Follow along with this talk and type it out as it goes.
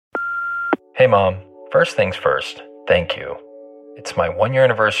Hey Mom, first things first, thank you. It's my 1-year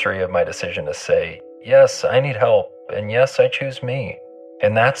anniversary of my decision to say, yes, I need help, and yes, I choose me.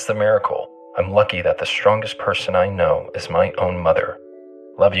 And that's the miracle. I'm lucky that the strongest person I know is my own mother.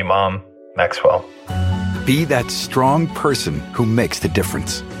 Love you, Mom. Maxwell. Be that strong person who makes the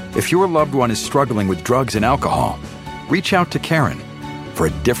difference. If your loved one is struggling with drugs and alcohol, reach out to Caron for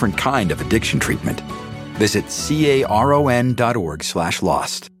a different kind of addiction treatment. Visit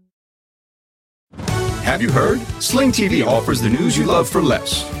caron.org/lost. Have you heard? Sling TV offers the news you love for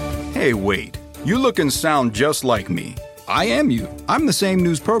less. Hey, wait. You look and sound just like me. I am you. I'm the same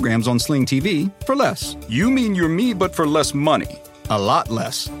news programs on Sling TV for less. You mean you're me, but for less money. A lot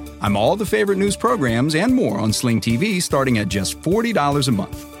less. I'm all the favorite news programs and more on Sling TV starting at just $40 a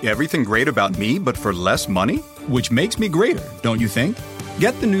month. Everything great about me, but for less money? Which makes me greater, don't you think?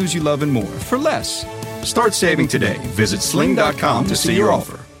 Get the news you love and more for less. Start saving today. Visit sling.com to see your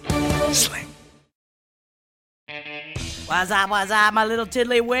offer. Sling. What's up, my little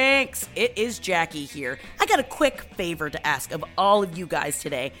tiddlywinks? It is Jackie here. I got a quick favor to ask of all of you guys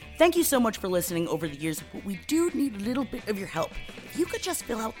today. Thank you so much for listening over the years, but we do need a little bit of your help. If you could just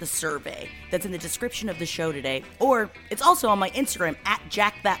fill out the survey that's in the description of the show today, or it's also on my Instagram,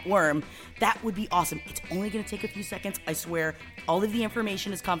 @JackThatWorm, that would be awesome. It's only going to take a few seconds, I swear. All of the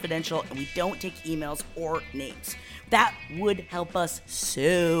information is confidential, and we don't take emails or names. That would help us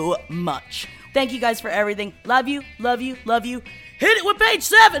so much. Thank you guys for everything. Love you, love you, love you. Hit it with page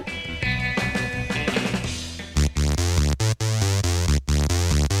 7.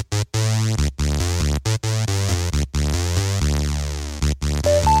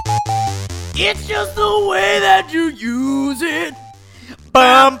 It's just the way that you use it.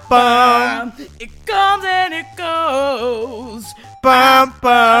 Bum, bum. It comes and it goes. Bum,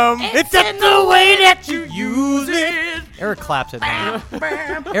 bum. It's just the way that you use it. Eric Clapton. Bam,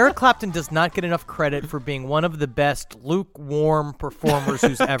 bam. Eric Clapton does not get enough credit for being one of the best lukewarm performers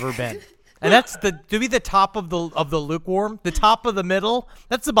who's ever been. And that's to be the top of the lukewarm, the top of the middle.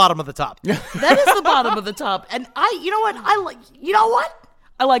 That's the bottom of the top. That is the bottom of the top. And you know what?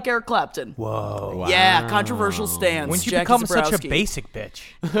 I like Eric Clapton. Whoa. Wow. Yeah, controversial stance. When did you Jackie become such a Zabrowski. basic bitch?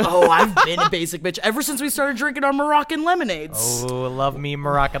 Oh, I've been a basic bitch ever since we started drinking our Moroccan lemonades. Oh, love me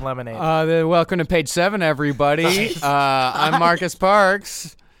Moroccan lemonade. Welcome to page 7, everybody. I'm Marcus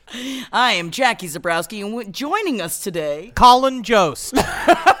Parks. I am Jackie Zabrowski, and joining us today... Colin Jost.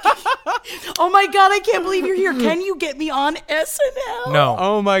 Oh my God, I can't believe you're here. Can you get me on SNL? No.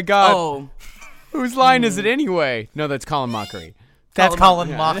 Oh, my God. Oh. Whose line is it anyway? No, that's Colin Mockery. That's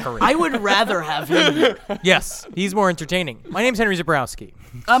Colin Mockery. I would rather have him here. Yes, he's more entertaining. My name's Henry Zabrowski.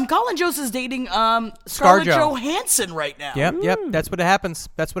 Colin Jost is dating Scarlett ScarJo. Johansson right now. Yep. That's what happens.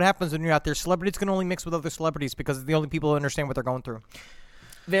 That's what happens when you're out there. Celebrities can only mix with other celebrities because they're the only people who understand what they're going through.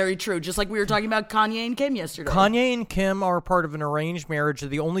 Very true. Just like we were talking about Kanye and Kim yesterday. Kanye and Kim are part of an arranged marriage. They're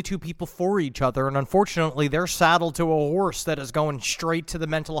the only two people for each other, and unfortunately, they're saddled to a horse that is going straight to the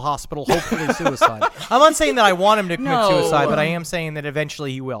mental hospital, hopefully suicide. I'm not saying that I want him to commit suicide, but I am saying that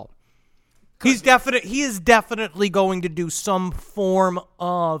eventually he will. He is definitely going to do some form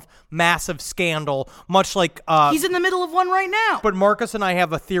of massive scandal, much like... He's in the middle of one right now. But Marcus and I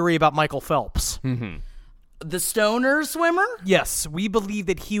have a theory about Michael Phelps. Mm-hmm. The stoner swimmer? Yes, we believe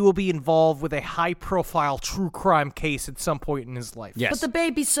that he will be involved with a high-profile true crime case at some point in his life. Yes. But the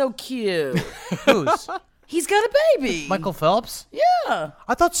baby's so cute. Whose? He's got a baby. Michael Phelps? Yeah.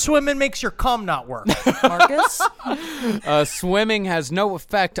 I thought swimming makes your cum not work. Marcus? Swimming has no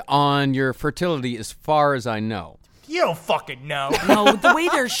effect on your fertility as far as I know. You don't fucking know. No, the way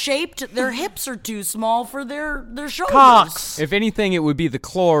they're shaped, their hips are too small for their shoulders. Cocks. If anything, it would be the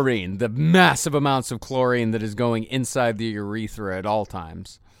chlorine, the massive amounts of chlorine that is going inside the urethra at all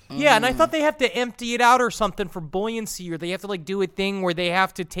times. Yeah, and I thought they have to empty it out or something for buoyancy, or they have to do a thing where they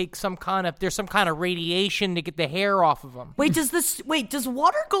have to take there's some kind of radiation to get the hair off of them. Wait, does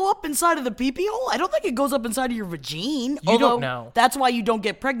water go up inside of the pee-pee hole? I don't think it goes up inside of your vagine. You don't know. That's why you don't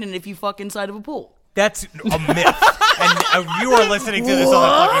get pregnant if you fuck inside of a pool. That's a myth. And you are listening to this on the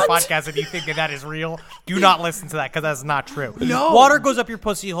fucking podcast and you think that is real. Do not listen to that because that's not true. No. Water goes up your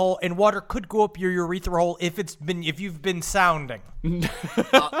pussy hole and water could go up your urethra hole if you've been sounding.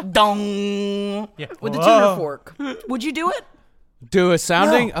 Dong. Yeah. With the tuner fork. Would you do it? Do a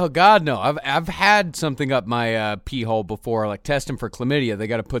sounding? No. Oh God, no! I've had something up my pee hole before, like testing for chlamydia. They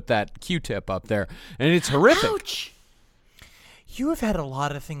got to put that Q-tip up there, and it's horrific. Ouch. You have had a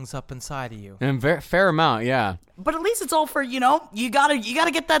lot of things up inside of you. And fair amount, yeah. But at least it's all for, you gotta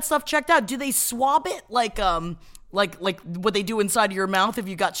get that stuff checked out. Do they swab it like Like what they do inside of your mouth if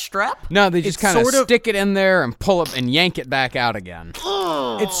you got strep? No, they just It's kind of sort of- stick it in there and pull up and yank it back out again.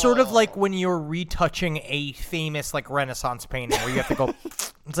 It's sort of like when you're retouching a famous like Renaissance painting where you have to go.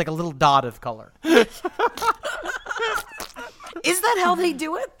 It's like a little dot of color. Is that how they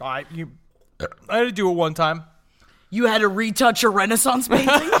do it? I had to do it one time. You had to retouch a Renaissance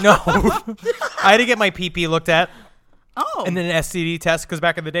painting? No, I had to get my PP looked at Oh. and then an STD test because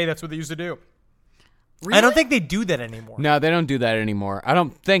back in the day that's what they used to do. Really? I don't think they do that anymore. No, they don't do that anymore. I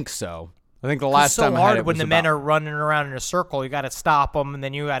don't think so. I think the last It's so time I had hard it when was the men about- are running around in a circle. You got to stop them, and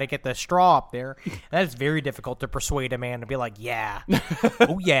then you got to get the straw up there. That is very difficult to persuade a man to be like, "Yeah,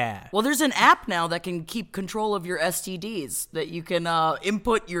 oh yeah." Well, there's an app now that can keep control of your STDs that you can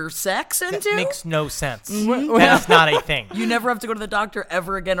input your sex into. That makes no sense. That is not a thing. You never have to go to the doctor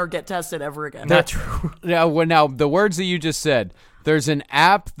ever again or get tested ever again. Not true. Now, the words that you just said, there's an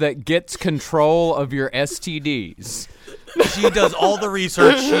app that gets control of your STDs. She does all the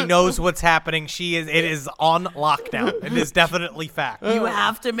research. She knows what's happening. It is on lockdown. It is definitely fact. You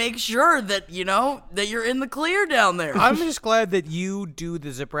have to make sure that, that you're in the clear down there. I'm just glad that you do the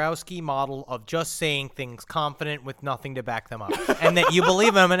Zabrowski model of just saying things confident with nothing to back them up. And that you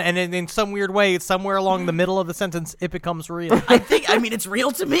believe them, and in some weird way, somewhere along the middle of the sentence, it becomes real. It's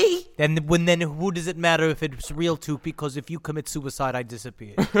real to me. And then who does it matter if it's real to? Because if you commit suicide, I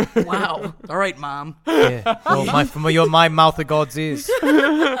disappear. Wow. All right, Mom. Yeah. Well, my mouth of God's ears.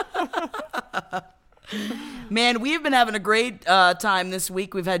 Man, we have been having a great time this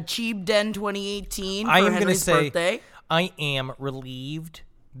week. We've had Cheap Den 2018 for I am going to Henry's say, birthday. I am relieved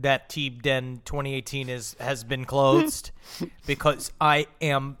that Cheap Den 2018 has been closed because I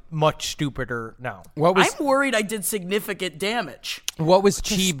am much stupider now. I'm worried I did significant damage. What was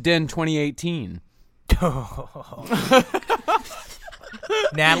Cheap Den 2018?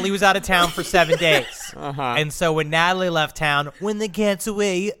 Natalie was out of town for 7 days. And so when Natalie left town, when the cat's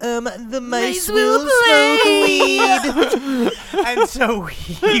away, the mice will smoke weed. And so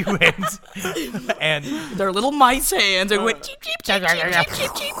he went and Their little mice hands and went cheep, cheep, cheep, cheep, cheep,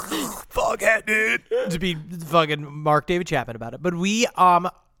 cheep, cheep. fuckhead, dude. To be fucking Mark David Chapman about it. But we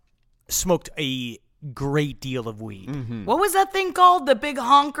smoked a great deal of weed. What was that thing called? The big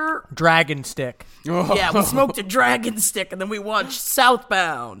honker? Dragon stick. Yeah, we smoked a dragon stick and then we watched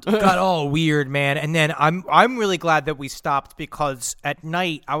Southbound. Got all weird, man. And then I'm really glad that we stopped because at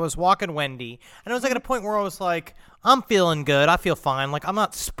night I was walking Wendy and I was like at a point where I was like, I'm feeling good. I feel fine. Like I'm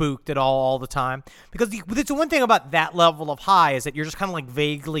not spooked at all the time. Because the one thing about that level of high is that you're just kind of like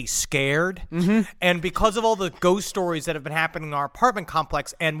vaguely scared. And because of all the ghost stories that have been happening in our apartment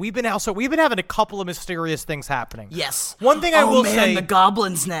complex, and we've been having a couple of mysterious things happening. Yes. One thing I will say, the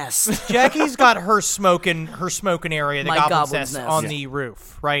goblin's nest. Jackie's got her smoking area, the My goblin's goblin's nest nest. on the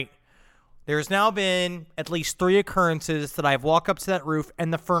roof, right? There's now been at least 3 occurrences that I've walked up to that roof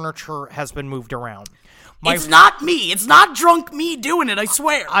and the furniture has been moved around. It's not me. It's not drunk me doing it, I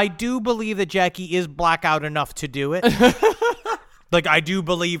swear. I do believe that Jackie is blackout enough to do it. Like, I do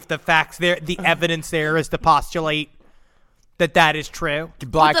believe the facts there, the evidence there is to postulate that is true.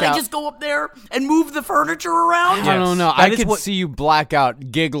 Did I just go up there and move the furniture around? I don't know. That I is could what- see you black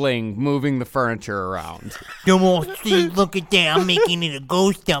out giggling, moving the furniture around. Come on, Steve, look at that. I'm making it a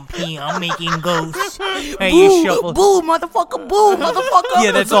ghost up here. I'm making ghosts. Hey, Boo, you shuffle. boo, motherfucker, boo, motherfucker.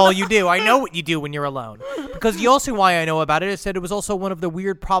 Yeah, that's all you do. I know what you do when you're alone. Because the also why I know about it is that it was also one of the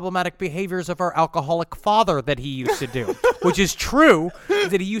weird problematic behaviors of our alcoholic father that he used to do. Which is true, is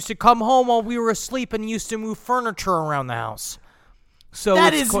that he used to come home while we were asleep and used to move furniture around the house. So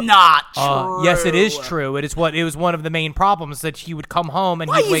That it's is co- not true. Yes, it is true. It was one of the main problems that he would come home and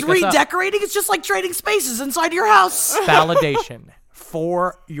Why, he'd he's wake us up. redecorating? It's just like trading spaces inside your house. Validation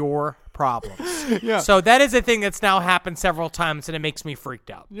for your problems. Yeah. So that is a thing that's now happened several times, and it makes me freaked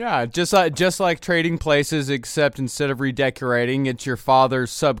out. Yeah, just like trading places, except instead of redecorating, it's your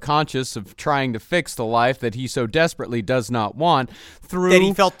father's subconscious of trying to fix the life that he so desperately does not want through That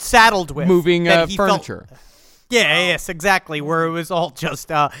he felt saddled with. moving that he felt- furniture. Yeah, yes, exactly. Where it was all just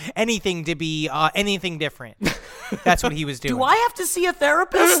anything to be anything different. That's what he was doing. Do I have to see a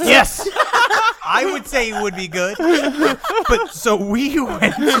therapist? Yes. I would say it would be good. But so we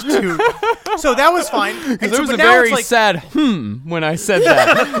went to. So that was fine. And There so, was but a now very it's like, sad when I said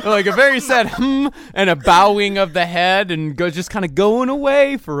that. Like a very sad and a bowing of the head and just kind of going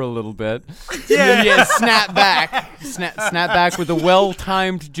away for a little bit. Yeah. Yeah, snap back. Snap back with a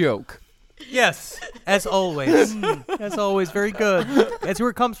well-timed joke. Yes, as always. As always, very good. That's where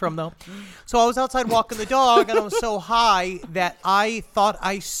it comes from, though. So I was outside walking the dog, and I was so high that I thought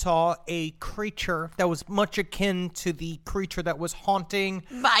I saw a creature that was much akin to the creature that was haunting...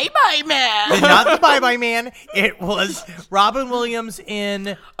 Bye-bye, man. Not the Bye-Bye Man. It was Robin Williams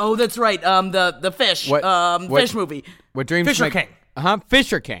in... Oh, that's right. The fish. Fish movie. What dreams Fisher make... King.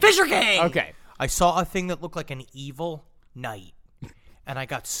 Fisher King. Fisher King. Okay. I saw a thing that looked like an evil knight. And I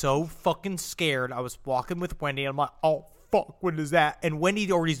got so fucking scared. I was walking with Wendy, and I'm like, oh, fuck, what is that? And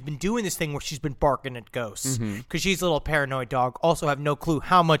Wendy already's been doing this thing where she's been barking at ghosts. Because she's a little paranoid dog. Also have no clue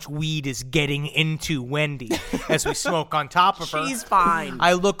how much weed is getting into Wendy as we smoke on top of her. She's fine.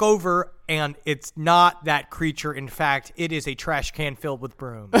 I look over, and it's not that creature. In fact, it is a trash can filled with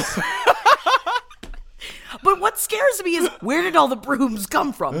brooms. But what scares me is, where did all the brooms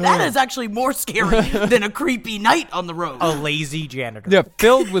come from? That is actually more scary than a creepy night on the road. A lazy janitor. Yeah,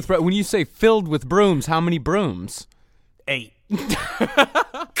 filled with... When you say filled with brooms, how many brooms? 8.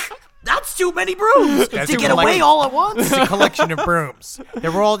 That's too many brooms to too get many. away all at once. It's a collection of brooms. They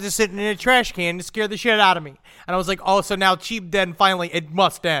were all just sitting in a trash can to scare the shit out of me. And I was like, oh, so now Cheap Den, finally, it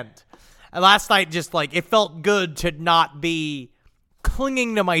must end. And last night, just like, it felt good to not be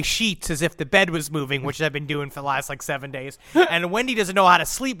clinging to my sheets as if the bed was moving, which I've been doing for the last 7 days. And Wendy doesn't know how to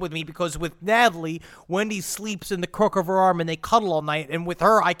sleep with me because with Natalie, Wendy sleeps in the crook of her arm and they cuddle all night. And with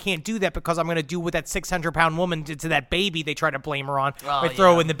her, I can't do that because I'm going to do what that 600-pound woman did to that baby they try to blame her on. By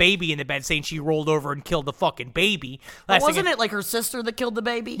throwing the baby in the bed, saying she rolled over and killed the fucking baby. Wasn't it like her sister that killed the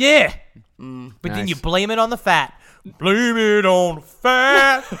baby? Yeah. But then you blame it on the fat. Blame it on the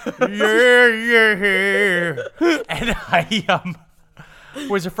fat. yeah. And I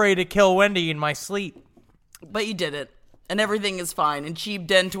was afraid to kill Wendy in my sleep. But you did it. And everything is fine. And Cheap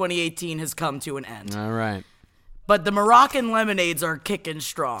Den 2018 has come to an end. All right. But the Moroccan lemonades are kicking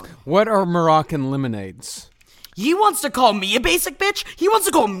strong. What are Moroccan lemonades? He wants to call me a basic bitch? He wants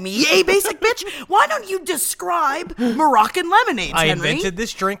to call me a basic bitch? Why don't you describe Moroccan lemonades, I Henry? invented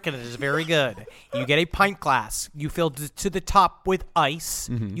this drink, and it is very good. You get a pint glass. You fill it to the top with ice.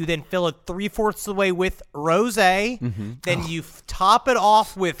 You then fill it 3/4 of the way with rosé. Then you top it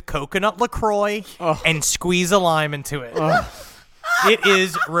off with coconut LaCroix and squeeze a lime into it. It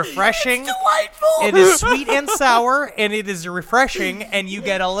is refreshing. It's delightful. It is sweet and sour, and it is refreshing, and you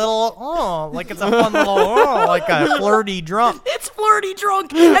get a little, like it's a fun little, like a flirty drunk. It's flirty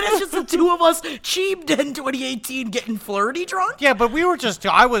drunk, and it's just the two of us, Cheap Den 2018, getting flirty drunk? Yeah, but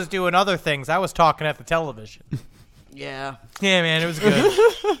I was doing other things. I was talking at the television. Yeah. Yeah, man, it was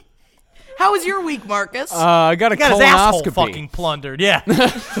good. How was your week, Marcus? I got a Got his asshole colonoscopy. fucking plundered, yeah.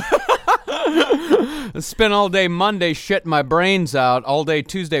 Spent all day Monday shitting my brains out, all day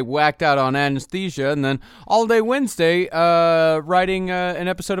Tuesday whacked out on anesthesia, and then all day Wednesday writing an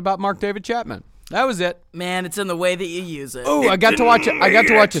episode about Mark David Chapman. That was it. Man, it's in the way that you use it. Oh, I got to watch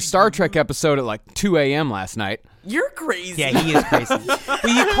a Star Trek episode at 2 a.m. last night. You're crazy. Yeah, he is crazy. But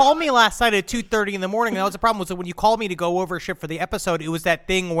you called me last night at 2:30 in the morning, and that was the problem. Was that when you called me to go over shit for the episode, it was that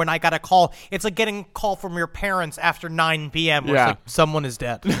thing when I got a call. It's like getting a call from your parents after 9 p.m. where Yeah. it's like, someone is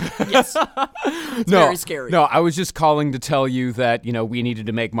dead. Yes. It's very scary. No, I was just calling to tell you that, we needed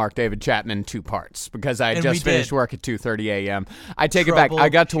to make Mark David Chapman 2 parts because I had And just we finished did. work at 2:30 a.m. I take it back. I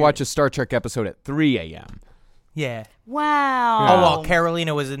got to watch a Star Trek episode at 3 a.m. Yeah. Wow. Oh, well,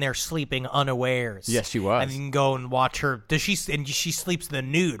 Carolina was in there sleeping unawares. Yes, she was. And you can go and watch her. She sleeps in the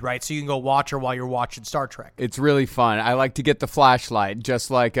nude, right? So you can go watch her while you're watching Star Trek. It's really fun. I like to get the flashlight, just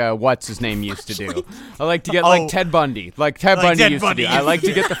like what's his name used to do. I like to get like Ted Bundy, like Ted Bundy used to do. I like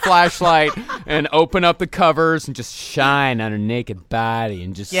to get the flashlight and open up the covers and just shine on her naked body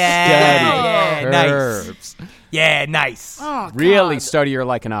and just study nice. curves. Yeah, nice. Oh, God. Really study her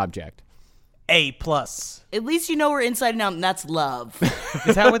like an object. A+. At least you know her inside and out, and that's love.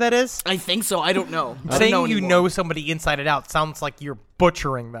 Is that what that is? I think so. I don't know. I don't Saying know you anymore. know somebody inside and out sounds like you're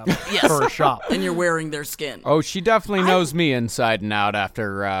butchering them Yes. for a shop. And you're wearing their skin. Oh, she definitely knows me inside and out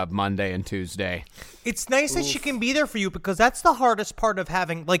after Monday and Tuesday. It's nice that she can be there for you because that's the hardest part of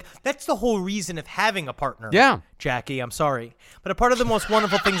having, that's the whole reason of having a partner. Yeah. Jackie, I'm sorry. But a part of the most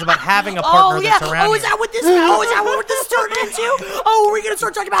wonderful things about having a partner that's around Oh, you. is that what this turned into? Oh, are we going to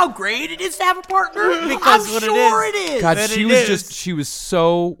start talking about how great it is to have a partner? Because I'm what it sure is. it is. God, That she it was is. she was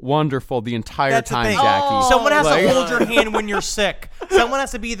so wonderful the entire That's the time, thing. Jackie. Someone has Like- to hold your hand when you're sick. Someone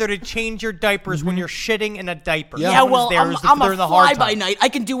has to be there to change your diapers when you're shitting in a diaper. Yeah, Someone well, is there I'm during a the hard fly by time. night. I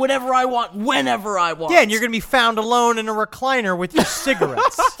can do whatever I want, whenever I want. Yeah, and you're going to be found alone in a recliner with your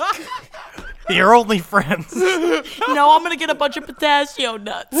cigarettes. You're only friends. No, I'm gonna get a bunch of pistachio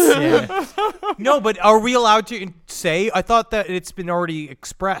nuts. Yeah. No, but are we allowed to say? I thought that it's been already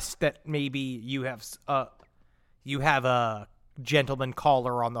expressed that maybe you have a gentleman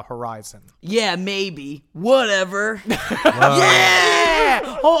caller on the horizon. Yeah, maybe. Whatever.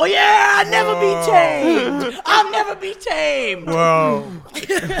 Yeah! Oh yeah! I'll never be tamed. I'll never be tamed. Whoa.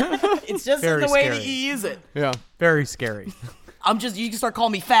 It's just Very in the way scary. that you use it. Yeah. Very scary. You can start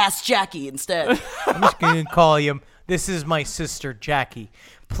calling me Fast Jackie instead. I'm just going to call you. This is my sister, Jackie.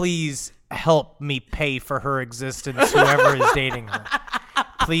 Please help me pay for her existence, whoever is dating her.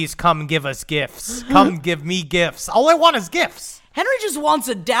 Please come give us gifts. Come give me gifts. All I want is gifts. Henry just wants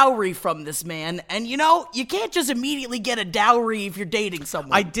a dowry from this man, and you can't just immediately get a dowry if you're dating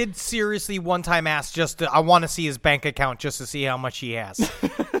someone. I did seriously one time ask I want to see his bank account just to see how much he has.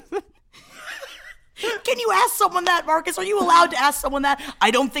 Can you ask someone that, Marcus? Are you allowed to ask someone that?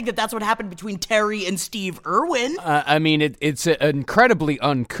 I don't think that's what happened between Terry and Steve Irwin. I mean, it's incredibly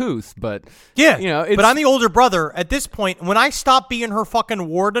uncouth, but Yeah, it's, but I'm the older brother. At this point, when I stop being her fucking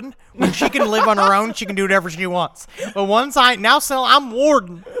warden, when she can live on her own, she can do whatever she wants. But once I'm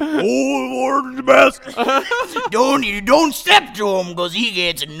warden. Oh, warden's the best. Don't step to him because he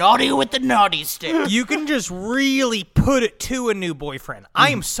gets naughty with the naughty stick. You can just really put it to a new boyfriend. I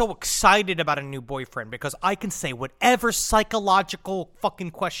am so excited about a new boyfriend because I can say whatever psychological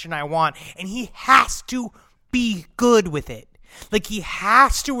fucking question I want, and he has to be good with it. Like, he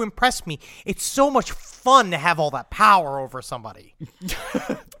has to impress me. It's so much fun to have all that power over somebody.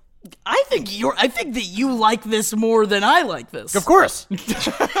 I think that you like this more than I like this. Of course.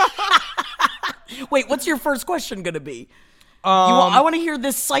 Wait, what's your first question gonna be? I want to hear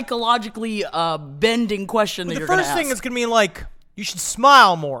this psychologically bending question that The you're gonna first ask. thing is going to be like, you should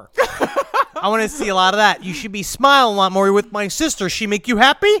smile more. I want to see a lot of that. You should be smiling a lot more with my sister. She make you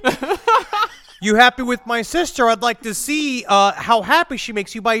happy? You happy with my sister? I'd like to see how happy she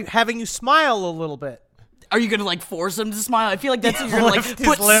makes you by having you smile a little bit. Are you gonna force him to smile? I feel like that's you're gonna lift his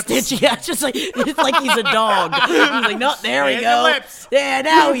put lips. Stitch. Yeah, it's like he's a dog. He's like, no, there we And go. the lips. Yeah,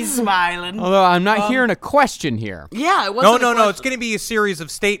 now he's smiling. although I'm not hearing a question here. Yeah, it wasn't. No. It's going to be a series of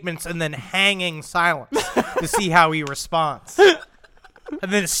statements and then hanging silence to see how he responds.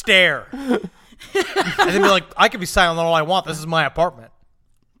 And then stare. And then be like, I can be silent all I want. This is my apartment.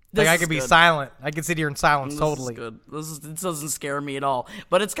 Like, I can be silent. I can sit here in silence totally. This is good. This doesn't scare me at all.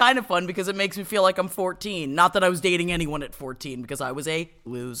 But it's kind of fun because it makes me feel like I'm 14. Not that I was dating anyone at 14 because I was a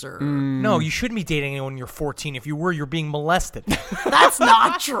loser. No, you shouldn't be dating anyone when you're 14. If you were, you're being molested. That's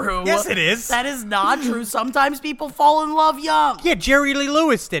not true. Yes, it is. That is not true. Sometimes people fall in love young. Yeah, Jerry Lee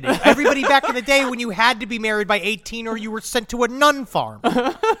Lewis did it. Everybody back in the day when you had to be married by 18 or you were sent to a nun farm.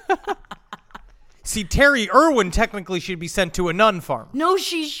 See, Terry Irwin technically should be sent to a nun farm. No,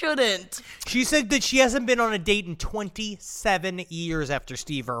 she shouldn't. She said that she hasn't been on a date in 27 years after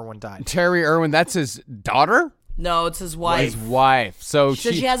Steve Irwin died. Terry Irwin, that's his daughter? No, it's his wife. His wife. So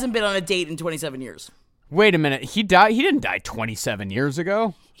She hasn't been on a date in 27 years. Wait a minute. He died. He didn't die 27 years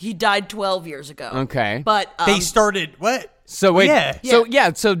ago. He died 12 years ago. Okay. But They started, what? So wait.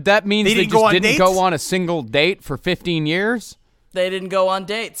 Yeah. So that means They they didn't go just on didn't dates? go on a single date for 15 years? they didn't go on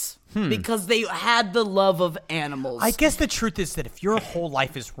dates because they had the love of animals. I guess the truth is that if your whole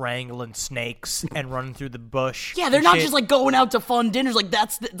life is wrangling snakes and running through the bush. Yeah, they're and not shit, just like going out to fun dinners. Like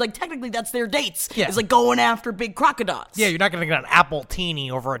technically that's their dates. Yeah. It's like going after big crocodiles. Yeah, you're not going to get an apple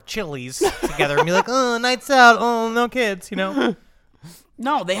teeny over at Chili's together and be like, oh, nights out, oh, no kids, you know?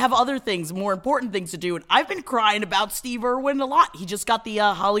 No, they have other things, more important things to do. And I've been crying about Steve Irwin a lot. He just got the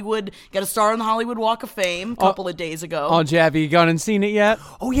got a star on the Hollywood Walk of Fame a couple of days ago. Oh, Jav, you gone and seen it yet?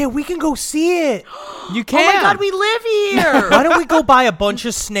 Oh, yeah, we can go see it. You can. Oh my God, we live here. Why don't we go buy a bunch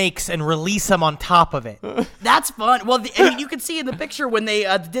of snakes and release them on top of it? That's fun. Well, I mean, you can see in the picture when they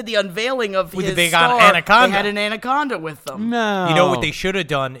did the unveiling of With his the big star, anaconda. they had an anaconda with them. No. You know what they should have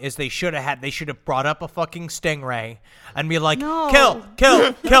done is they should have brought up a fucking stingray and be like, No. kill,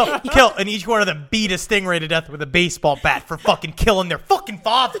 and each one of them beat a stingray to death with a baseball bat for fucking killing their fucking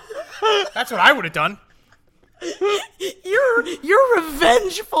father. That's what I would have done. You're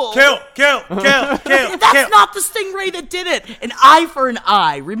revengeful. Kill. That's not the stingray that did it. An eye for an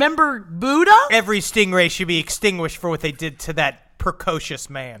eye. Remember Buddha? Every stingray should be extinguished for what they did to that precocious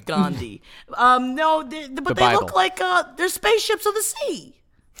man. Gandhi. No, but they Bible. look like they're spaceships of the sea.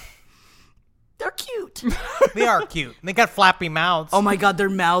 They're cute. They are cute. They got flappy mouths. Oh my God,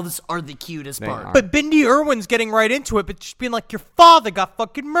 their mouths are the cutest part. are. But Bindi Irwin's getting right into it, but just being like, your father got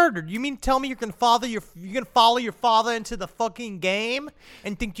fucking murdered. You mean tell me you're gonna follow your father into the fucking game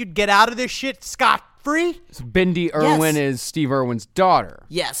and think you'd get out of this shit scot Godfrey? So Bindi Irwin is Steve Irwin's daughter.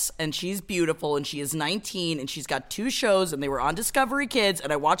 Yes, and she's beautiful, and she is 19, and she's got 2 shows, and they were on Discovery Kids,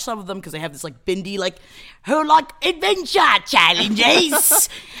 and I watched some of them because they have this, like, Bindi, like, her, like, adventure challenges.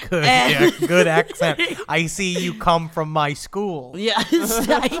 Good accent. I see you come from my school. Yes,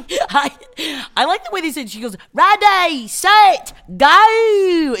 I like the way they say it. She goes, ready, set,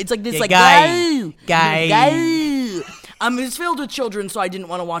 go. It's like this, like, go. It's filled with children, so I didn't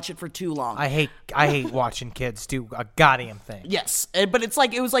want to watch it for too long. I hate watching kids do a goddamn thing. Yes, but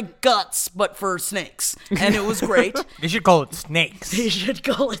it was like Guts, but for snakes, and it was great. They should call it Snakes. They should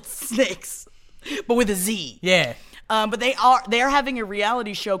call it Snakes, but with a Z. Yeah. But they are having a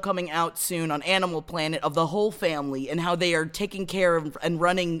reality show coming out soon on Animal Planet of the whole family and how they are taking care of and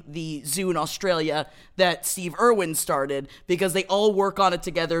running the zoo in Australia that Steve Irwin started because they all work on it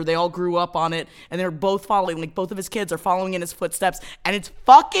together. They all grew up on it and they're both following, like both of his kids are following in his footsteps, and it's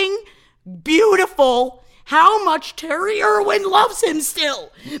fucking beautiful how much Terry Irwin loves him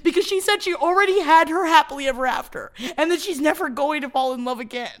still, because she said she already had her happily ever after and that she's never going to fall in love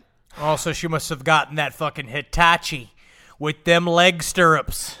again. Also, she must have gotten that fucking Hitachi with them leg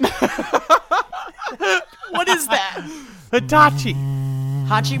stirrups. What is that? Hitachi.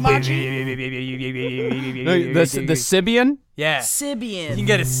 Hachi-machi? The Sibian? Yeah. Sibian. You can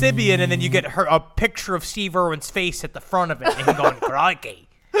get a Sibian, and then you get a picture of Steve Irwin's face at the front of it, and him going, crikey.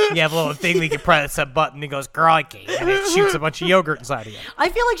 You have a little thing where you can press a button, and it goes, crikey, and it shoots a bunch of yogurt inside of you. I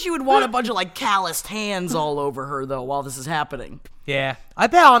feel like she would want a bunch of, like, calloused hands all over her, though, while this is happening. Yeah. I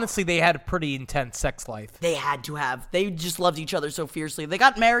bet, honestly, they had a pretty intense sex life. They had to have. They just loved each other so fiercely. They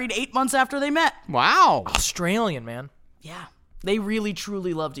got married 8 months after they met. Wow. Australian, man. Yeah. They really,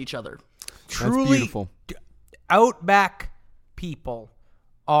 truly loved each other. Truly, That's beautiful. Outback people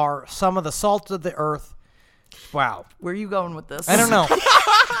are some of the salt of the earth. Wow. Where are you going with this? I don't know.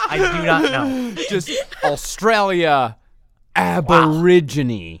 I do not know. Just Australia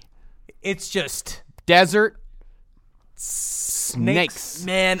Aborigine. It's just Desert snakes.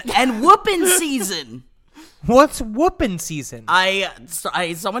 Man, and whooping season. What's whooping season?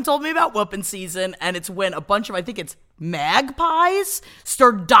 Someone told me about whooping season, and it's when a bunch of, I think it's magpies,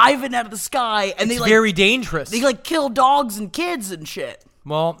 start diving out of the sky, and it's very dangerous. They like kill dogs and kids and shit.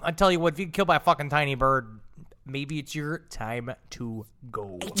 Well, I tell you what, if you get killed by a fucking tiny bird, maybe it's your time to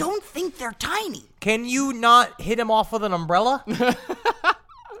go. I don't think they're tiny. Can you not hit him off with an umbrella?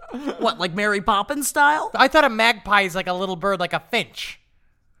 What, like Mary Poppins style? I thought a magpie is like a little bird, like a finch.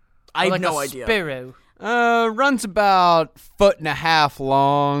 I have like no a idea. Sparrow. Runs about 1.5 feet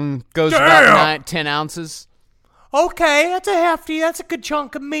long. Goes about 10 ounces. Okay, that's a hefty. That's a good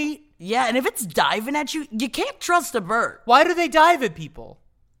chunk of meat. Yeah, and if it's diving at you, you can't trust a bird. Why do they dive at people?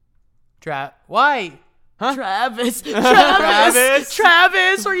 Why? Huh? Travis,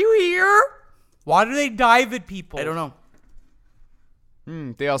 are you here? Why do they dive at people? I don't know.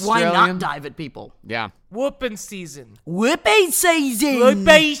 The Australian. Why not dive at people? Yeah. Whooping season. Whoopee season.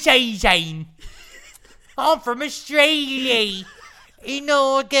 Whoopee season. I'm from Australia. You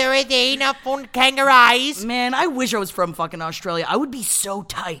know, there ain't up on kangaroos. Man, I wish I was from fucking Australia. I would be so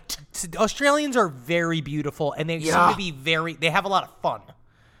tight. Australians are very beautiful, and they seem to be they have a lot of fun.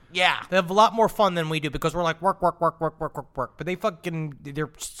 Yeah. They have a lot more fun than we do because we're like work. But they're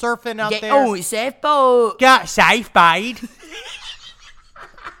surfing out there. Oh, surfboat. Got surfboard.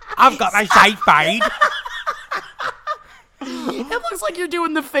 I've got my surfboard. It looks like you're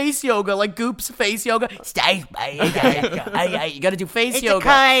doing the face yoga, like Goop's face yoga. You gotta do face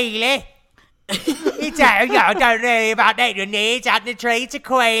yoga. It's a koala. I don't know about that. It's on the tree. It's a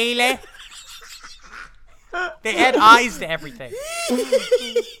koala. They add eyes to everything.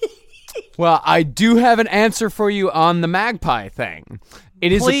 Well, I do have an answer for you on the magpie thing.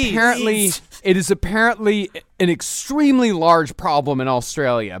 It is apparently an extremely large problem in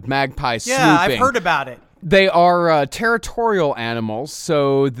Australia. Magpie swooping. Yeah, I've heard about it. They are territorial animals,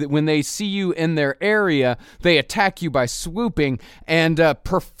 so when they see you in their area, they attack you by swooping and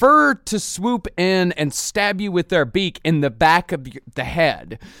prefer to swoop in and stab you with their beak in the back of the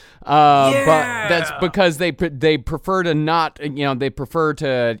head. But that's because they prefer to not, they prefer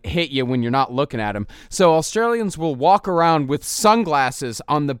to hit you when you're not looking at them. So Australians will walk around with sunglasses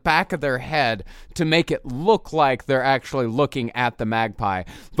on the back of their head to make it look like they're actually looking at the magpie.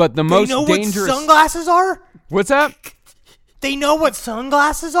 But the most dangerous... what sunglasses are? What's that? They know what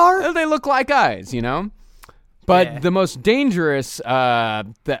sunglasses are? They look like eyes, But the most dangerous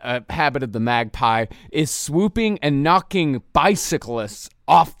habit of the magpie is swooping and knocking bicyclists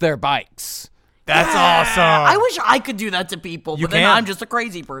off their bikes. That's awesome. I wish I could do that to people, You but then can. I'm just a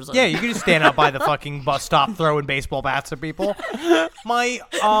crazy person. Yeah, you can just stand out by the fucking bus stop throwing baseball bats at people. My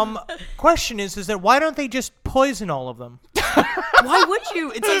question is that why don't they just poison all of them? Why would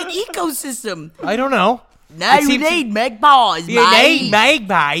you? It's like an ecosystem. I don't know. No, It you seems- need magpies, mate.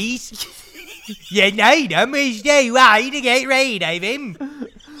 magpies. You need them. Is no way to get rid of him.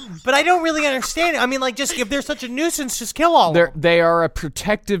 But I don't really understand it. I mean, like, just if they're such a nuisance, just kill all of them. They are a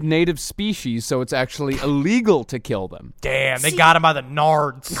protective native species, so it's actually illegal to kill them. Damn, they got him by the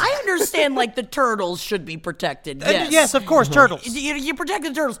nards. I understand, like, the turtles should be protected. Yes, of course, turtles. You protect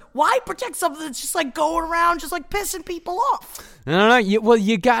the turtles. Why protect something that's just, like, going around just, like, pissing people off? I don't know.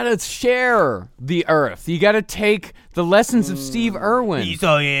 You gotta share the earth. You gotta take the lessons of Steve Irwin.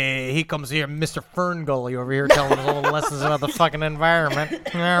 So he comes here, Mr. Ferngully over here, telling us little lessons about the fucking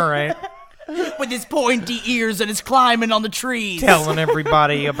environment. All right. With his pointy ears and his climbing on the trees. Telling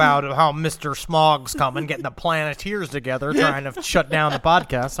everybody about how Mr. Smog's coming, getting the Planeteers together, trying to shut down the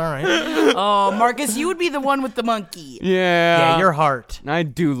podcast. All right. Oh, Marcus, you would be the one with the monkey. Yeah. Yeah, your heart. I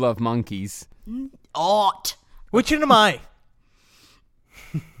do love monkeys. Ought. Which one am I?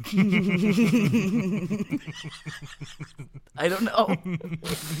 I don't know.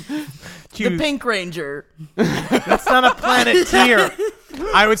 The Choose. Pink Ranger. That's not a Planeteer.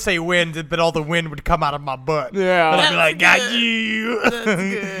 I would say wind, but all the wind would come out of my butt. Yeah. I'd be like, got good. you. That's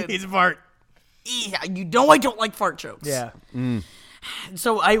good. He's a fart. Yeah, you know I don't like fart jokes. Yeah.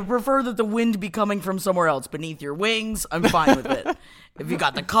 So I prefer that the wind be coming from somewhere else beneath your wings. I'm fine with it. If you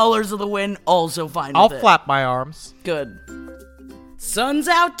got the colors of the wind, also fine I'll with it. flap my arms. Good. Sun's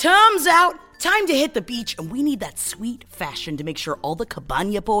out, Tom's out. Time to hit the beach, and we need that sweet fashion to make sure all the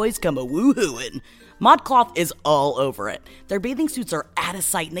Cabana boys come a woohooing. ModCloth is all over it. Their bathing suits are out of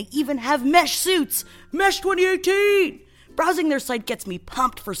sight, and they even have mesh suits. Mesh 2018! Browsing their site gets me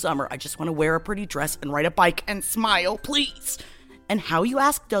pumped for summer. I just want to wear a pretty dress and ride a bike and smile, please. And how, you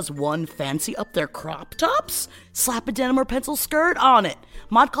ask, does one fancy up their crop tops? Slap a denim or pencil skirt on it.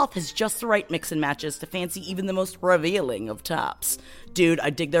 ModCloth has just the right mix and matches to fancy even the most revealing of tops. Dude, I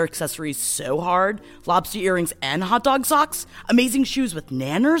dig their accessories so hard. Lobster earrings and hot dog socks. Amazing shoes with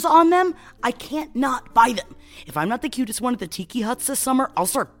nanners on them. I can't not buy them. If I'm not the cutest one at the Tiki Huts this summer, I'll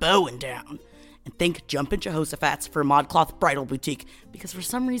start bowing down. And think Jumpin' Jehoshaphat's for ModCloth Bridal Boutique, because for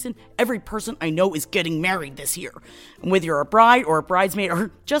some reason, every person I know is getting married this year. And whether you're a bride or a bridesmaid or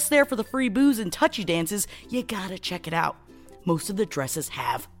just there for the free booze and touchy dances, you gotta check it out. Most of the dresses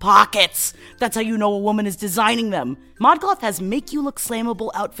have pockets. That's how you know a woman is designing them. ModCloth has make-you-look slammable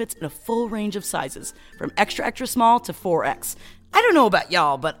outfits in a full range of sizes, from extra extra small to 4X. I don't know about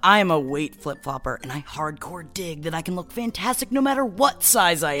y'all, but I am a weight flip-flopper, and I hardcore dig that I can look fantastic no matter what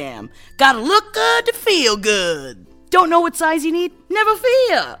size I am. Gotta look good to feel good. Don't know what size you need? Never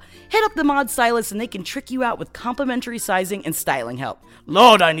fear. Hit up the Mod Stylist and they can trick you out with complimentary sizing and styling help.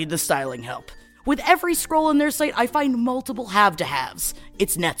 Lord, I need the styling help. With every scroll on their site, I find multiple have-to-haves.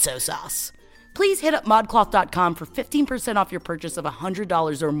 It's Netso sauce. Please hit up modcloth.com for 15% off your purchase of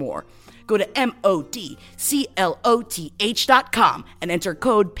 $100 or more. Go to modcloth.com and enter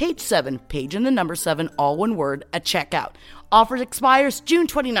code PAGE7, page and the number 7, all one word, at checkout. Offer expires June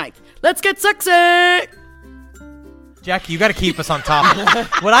 29th. Let's get sexy! Jackie, you got to keep us on top.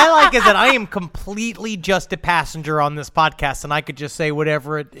 What I like is that I am completely just a passenger on this podcast, and I could just say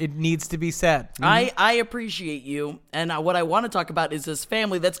whatever it needs to be said. I appreciate you, and what I want to talk about is this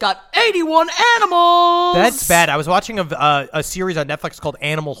family that's got 81 animals! That's bad. I was watching a series on Netflix called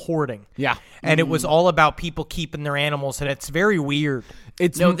Animal Hoarding. Yeah. And it was all about people keeping their animals, and it's very weird.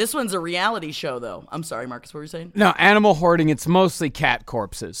 No, this one's a reality show, though. I'm sorry, Marcus, what were you saying? No, animal hoarding, it's mostly cat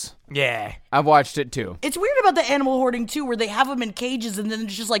corpses. Yeah. I've watched it too. It's weird about the animal hoarding, too, where they have them in cages, and then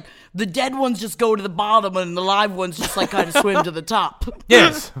it's just like the dead ones just go to the bottom, and the live ones just like kind of swim to the top.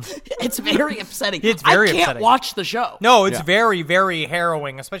 Yes. It's very upsetting. It's very I can't upsetting. watch the show. No, it's very, very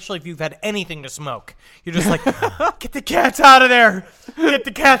harrowing, especially if you've had anything to smoke. You're just like, get the cats out of there. Get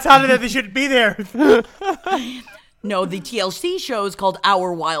the cats out of there. They shouldn't be there. No, the TLC show is called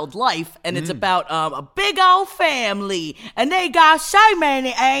Our Wild Life, and it's about a big old family, and they got so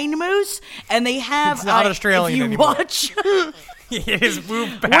many animals, and they have. It's not Australian if you anymore. watch. It is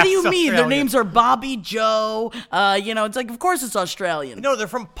moved past What do you mean? Their Australia. names are Bobby Joe. It's like, of course it's Australian. No, they're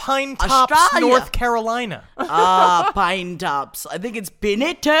from Pine Tops, Australia. North Carolina. Pine Tops. I think it's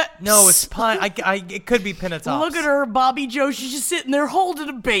Pinnetops. No, it's Pine. It could be Pinnetops. Look at her, Bobby Joe. She's just sitting there holding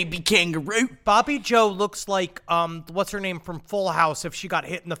a baby kangaroo. Bobby Joe looks like what's her name from Full House if she got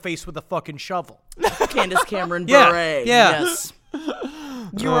hit in the face with a fucking shovel. Candace Cameron Yeah, Bure. yeah. Yes.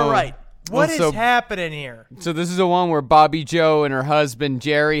 You were right. What is Also- happening here? So this is the one where Bobby Joe and her husband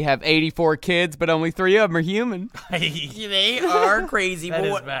Jerry have 84 kids, but only 3 of them are human. They are crazy. That But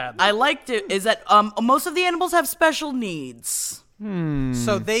is what bad. I liked it is that most of the animals have special needs.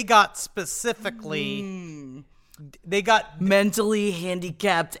 So they got specifically. They got Mentally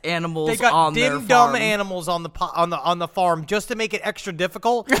handicapped animals They got on their dim dumb farm. animals on the farm just to make it extra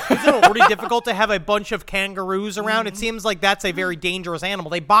difficult. Isn't it already difficult to have a bunch of kangaroos around? It seems like that's a very dangerous animal.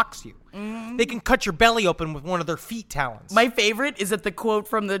 They box you. They can cut your belly open with one of their feet talons. My favorite is that the quote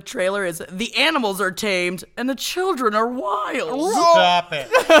from the trailer is, "The animals are tamed and the children are wild." Stop it.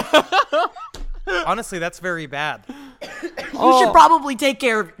 Honestly, that's very bad. You should probably take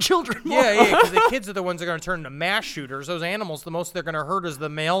care of children more. Yeah, because the kids are the ones that are going to turn into mass shooters. Those animals, the most they're going to hurt is the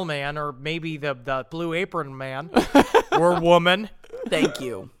mailman or maybe the blue apron man or woman. Thank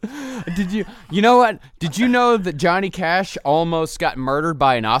you. You know what? Did you know that Johnny Cash almost got murdered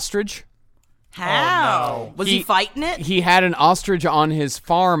by an ostrich? How? Was he fighting it? He had an ostrich on his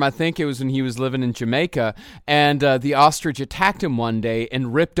farm. I think it was when he was living in Jamaica. And the ostrich attacked him one day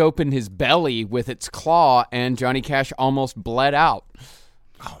and ripped open his belly with its claw, and Johnny Cash almost bled out.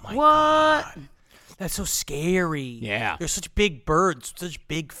 Oh, my What? God. That's so scary. Yeah. They're such big birds, such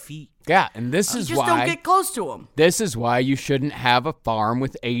big feet. Yeah, and this is Just why don't get close to him. this is why you shouldn't have a farm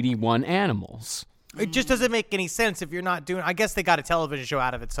with 81 animals. It just doesn't make any sense if you're not doing. I guess they got a television show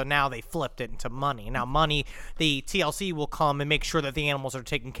out of it, so now they flipped it into money. Now, money, the TLC will come and make sure that the animals are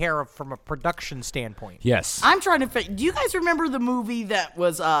taken care of from a production standpoint. Yes. I'm trying to do you guys remember the movie that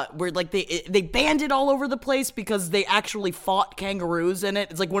was where like they banned it all over the place because they actually fought kangaroos in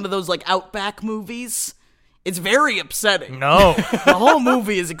it? It's like one of those like Outback movies. It's very upsetting. No. The whole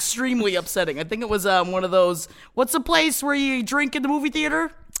movie is extremely upsetting. I think it was one of those. What's the place where you drink in the movie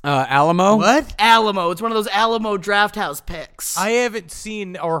theater? Alamo? What? Alamo. It's one of those Alamo Draft House picks. I haven't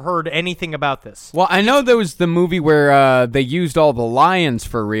seen or heard anything about this. Well, I know there was the movie where they used all the lions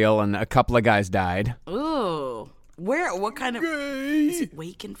for real and a couple of guys died. Ooh. What kind of... Is it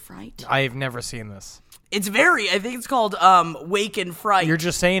Wake and Fright? I have never seen this. It's I think it's called Wake and Fright. You're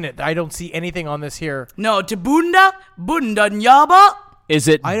just saying it. I don't see anything on this here. No, Tabunda, Bunda Nyaba. Is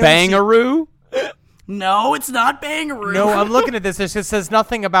it I don't see- Bangaroo? No, it's not Bangaroo. No, I'm looking at this. It just says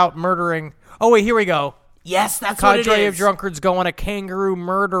nothing about murdering. Oh, wait, here we go. Yes, that's what it Cadre is. of drunkards go on a kangaroo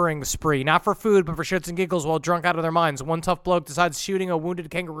murdering spree. Not for food, but for shits and giggles while drunk out of their minds. One tough bloke decides shooting a wounded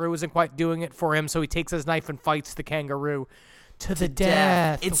kangaroo isn't quite doing it for him, so he takes his knife and fights the kangaroo to the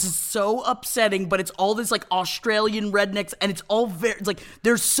death. It's so upsetting, but it's all this like Australian rednecks, and it's all it's like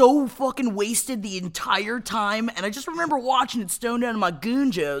they're so fucking wasted the entire time. And I just remember watching it stoned down in my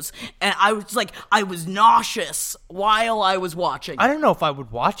goonjos, and I was nauseous while I was watching. I don't know if I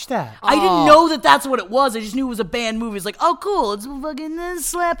would watch that. I didn't know that that's what it was. I just knew it was a banned movie. It's like, oh, cool, let's fucking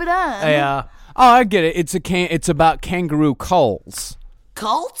slap it on. Yeah. Oh, I get it. It's about kangaroo culls.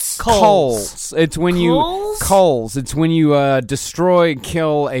 Cults? Culls. It's when Culls? It's when you destroy,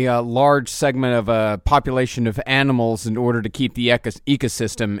 kill a large segment of a population of animals in order to keep the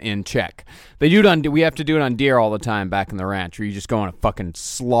ecosystem in check. They do it on. We have to do it on deer all the time back in the ranch, where you just go on a fucking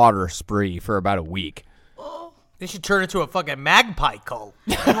slaughter spree for about a week. They should turn into a fucking magpie cult.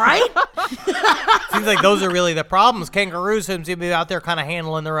 Right? Seems like those are really the problems. Kangaroos seem to be out there kind of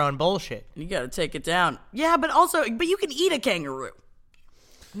handling their own bullshit. You gotta take it down. Yeah, but you can eat a kangaroo.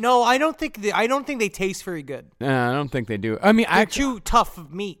 No, I don't think they taste very good. I don't think they do. I mean, They're too tough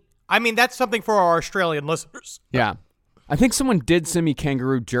of meat. I mean, that's something for our Australian listeners. yeah. I think someone did send me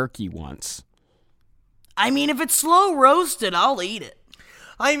kangaroo jerky once. I mean, if it's slow roasted, I'll eat it.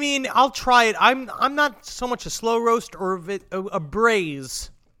 I mean, I'll try it. I'm not so much a slow roast or a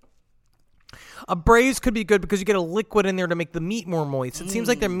braise. A braise could be good because you get a liquid in there to make the meat more moist. It seems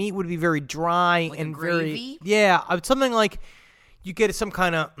like their meat would be very dry and gravy? very something like you get some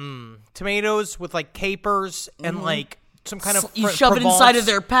kind of tomatoes with like capers and like some kind of You shove it inside of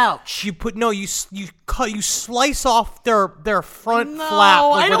their pouch. You slice off their front No, flap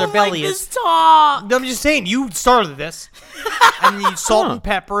like I where don't their belly like is. this talk. I'm just saying, you started this. And you salt and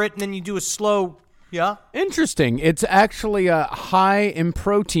pepper it, and then you do a slow, yeah? Interesting. It's actually high in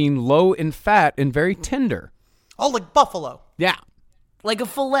protein, low in fat, and very tender. Oh, like buffalo. Yeah. Like a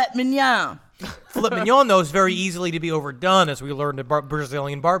filet mignon. Filet mignon, though, is very easily to be overdone, as we learned at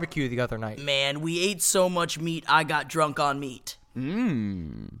Brazilian barbecue the other night. Man, we ate so much meat, I got drunk on meat.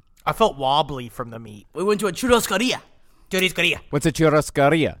 I felt wobbly from the meat. We went to a churrascaria. Churrascaria. What's a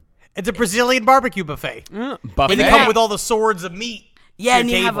churrascaria? It's a Brazilian barbecue buffet. Buffet. They come with all the swords of meat. Yeah, Your and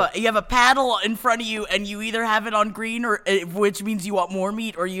table. you have a paddle in front of you, and you either have it on green, or which means you want more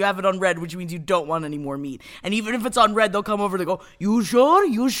meat, or you have it on red, which means you don't want any more meat. And even if it's on red, they'll come over and go, "You sure?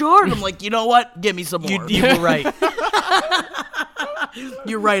 You sure?" And I'm like, you know what? Give me some more. You were right.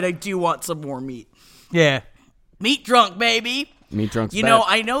 You're right. I do want some more meat. Yeah. Meat drunk, baby. Meat drunk's You bad. know,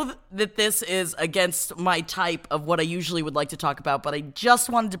 I know that this is against my type of what I usually would like to talk about, but I just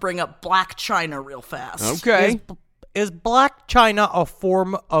wanted to bring up Black China real fast. Okay. Is Black China a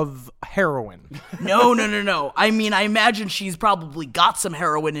form of heroin? No. I mean, I imagine she's probably got some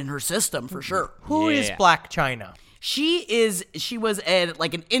heroin in her system for sure. Who is Yeah. Black China? She was an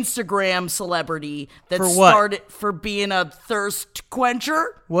Instagram celebrity that For what? started for being a thirst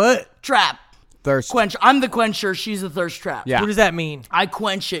quencher. What? Trap. Thirst. Quench. I'm the quencher, she's the thirst trap. Yeah. What does that mean? I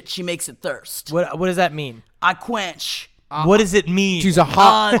quench it, she makes it thirst. What does that mean? I quench. What does it mean? She's a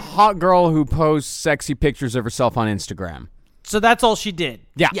hot girl who posts sexy pictures of herself on Instagram. So that's all she did.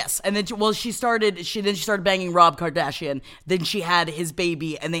 Yeah. Yes, and then she started banging Rob Kardashian. Then she had his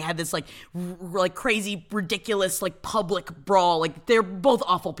baby, and they had this like crazy, ridiculous public brawl. Like they're both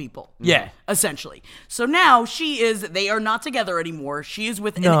awful people. Yeah. essentially. So now they are not together anymore. She is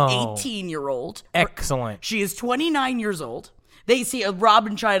with an 18-year-old. Excellent. She is 29 years old. They see Rob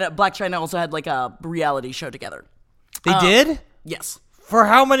and Black China also had a reality show together. They did? Yes. For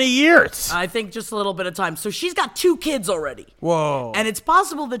how many years? I think just a little bit of time. So she's got 2 kids already. Whoa. And it's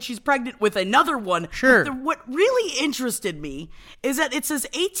possible that she's pregnant with another one. Sure. But what really interested me is that it says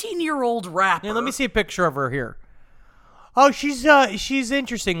 18-year-old rapper. Yeah, let me see a picture of her here. Oh, she's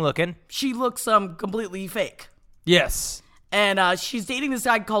interesting looking. She looks completely fake. Yes. And she's dating this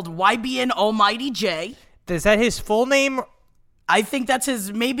guy called YBN Almighty J. Is that his full name? I think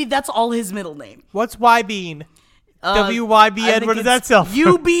maybe that's all his middle name. What's YBN? I WYBN, think what does it's that spell?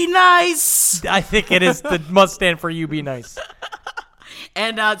 You be nice. I think it is. It must stand for You Be Nice.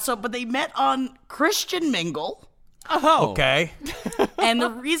 And but they met on Christian Mingle. Oh. Okay. And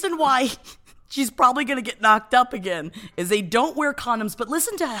the reason why she's probably going to get knocked up again is they don't wear condoms. But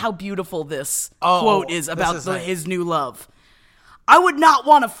listen to how beautiful this quote is about his new love. I would not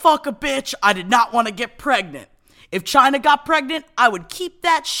want to fuck a bitch. I did not want to get pregnant. If China got pregnant, I would keep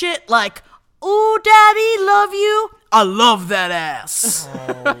that shit like, ooh, daddy, love you. I love that ass.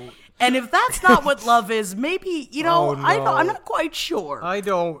 Oh. And if that's not what love is, maybe, I'm not quite sure. I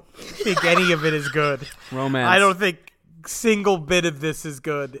don't think any of it is good. Romance. I don't think single bit of this is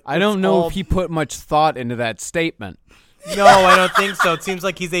good. I don't know if he put much thought into that statement. No, I don't think so. It seems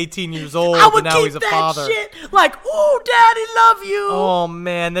like he's 18 years old I would and now keep he's a that father. shit like, ooh, daddy, love you. Oh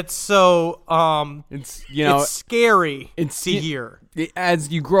man, that's so It's it's scary to it's- hear. As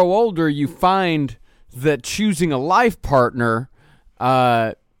you grow older, you find that choosing a life partner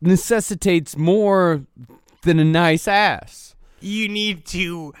necessitates more than a nice ass. You need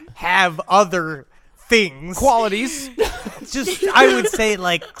to have other things. Qualities. Just I would say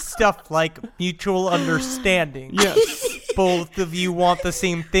stuff like mutual understanding. Yes. Both of you want the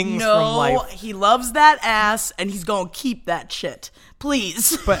same things from No, life. he loves that ass, and he's gonna keep that shit.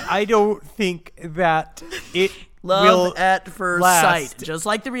 Please. But I don't think that it Love will at first last. sight. Just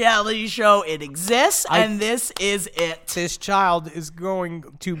like the reality show, it exists, and this is it. This child is going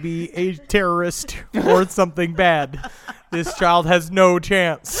to be a terrorist or something bad. This child has no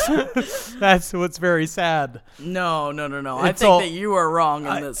chance. That's what's very sad. No. I It's think all- that you are wrong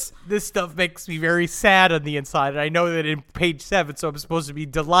in this. This stuff makes me very sad on the inside. And I know that in page 7, so I'm supposed to be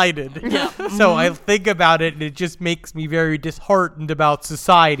delighted. Yeah. So I think about it, and it just makes me very disheartened about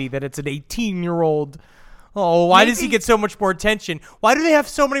society that it's an 18-year-old. Oh, why does he get so much more attention? Why do they have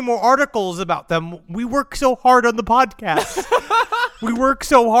so many more articles about them? We work so hard on the podcast. We work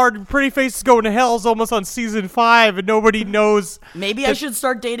so hard. Pretty Face is Going to Hell is almost on season 5, and nobody knows. Maybe I should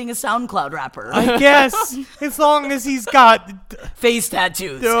start dating a SoundCloud rapper. I guess as long as he's got Face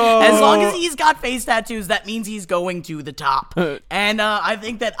tattoos. No. As long as he's got face tattoos, that means he's going to the top. And I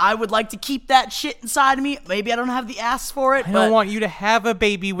think that I would like to keep that shit inside of me. Maybe I don't have the ass for it, I but don't want you to have a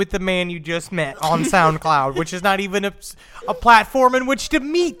baby with the man you just met on SoundCloud, which is not even a platform in which to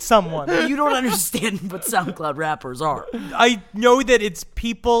meet someone. you don't understand what SoundCloud rappers are. I know that it's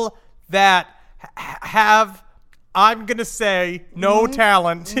people that have, I'm going to say, no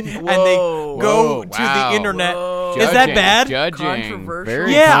talent, and they go Whoa, to wow. the internet. Whoa. Is that bad? Judging. Controversial.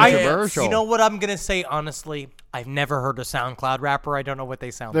 Very Yeah, controversial. you know what I'm going to say, honestly? I've never heard a SoundCloud rapper. I don't know what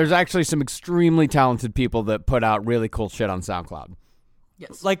they sound like. There's actually some extremely talented people that put out really cool shit on SoundCloud.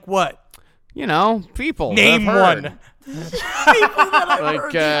 Yes. Like what? You know, people. Name that I've heard. one.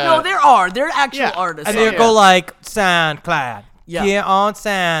 Like, No, there are. They're actual yeah. artists. And out they there. go like, SoundCloud. Yeah. Get on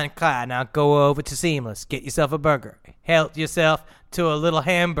SoundCloud. Now go over to Seamless. Get yourself a burger. Help yourself to a little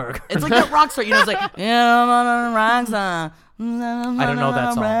hamburger. It's like that rock star, it's like, yeah, I'm on a rock star. I don't know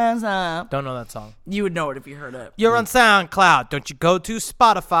that song. Don't know that song. You would know it if you heard it. You're on SoundCloud. Don't you go to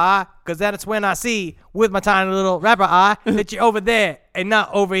Spotify, because that's when I see with my tiny little rapper eye that you're over there and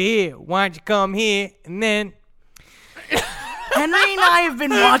not over here. Why don't you come here and then... Henry and I have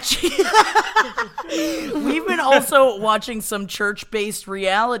been watching. We've been also watching some church-based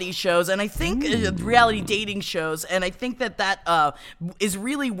reality shows, and I think reality dating shows, and I think that is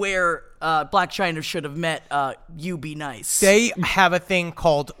really where Black China should have met You Be Nice. They have a thing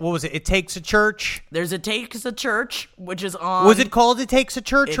called, what was it? It Takes a Church? There's It Takes a Church, which is on... Was it called It Takes a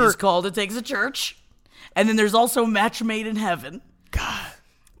Church? It is called It Takes a Church. And then there's also Match Made in Heaven. God.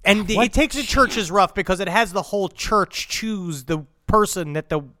 And It Takes a Church is rough because it has the whole church choose the person that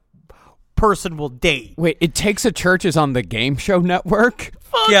the person will date. Wait, It Takes a Church is on the Game Show Network?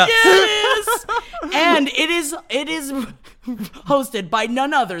 Fuck yeah, it is. And it is hosted by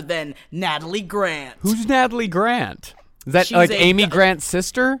none other than Natalie Grant. Who's Natalie Grant? Is that She's like Amy Grant's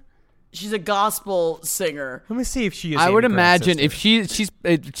sister? She's a gospel singer. Let me see if she is. I would Amy Grant's imagine sister.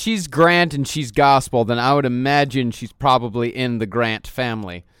 if she's Grant and she's gospel, then I would imagine she's probably in the Grant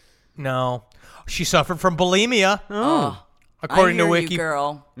family. No. She suffered from bulimia. Oh. According I to hear Wiki. you,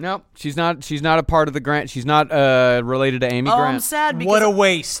 girl. Nope, she's not a part of the Grant. She's not related to Amy Oh, Grant. I'm sad because What a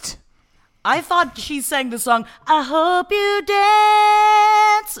waste. I thought she sang the song, I hope you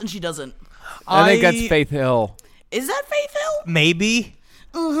dance, and she doesn't. I think that's Faith Hill. Is that Faith Hill? Maybe.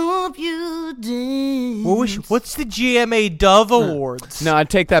 I hope you dance. What's the GMA Dove Awards? No, I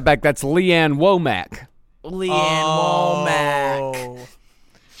take that back. That's Leanne Womack. Leanne Womack.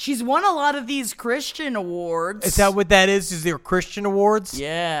 She's won a lot of these Christian awards. Is that what that is? Is there Christian awards?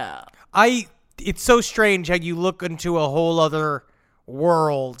 Yeah. It's so strange how you look into a whole other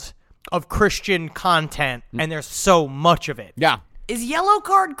world of Christian content, and there's so much of it. Yeah. Is Yellow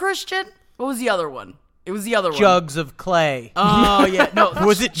Card Christian? What was the other one? It was the other one. Jugs of Clay. Oh, yeah. No.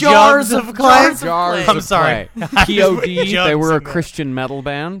 Was it Jars Jugs of of Clay? Jars of Jars Clay. I'm sorry. POD, they Jugs were a in there. Christian metal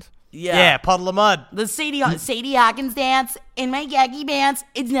band. Yeah, Puddle of Mud. The Sadie Hawkins dance in my khaki pants.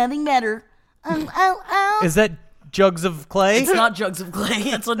 It's nothing better. Is that Jugs of Clay? It's not Jugs of Clay.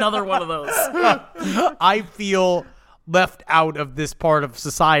 It's another one of those. I feel left out of this part of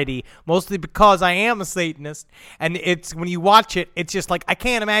society, mostly because I am a Satanist, and it's when you watch it, it's just like I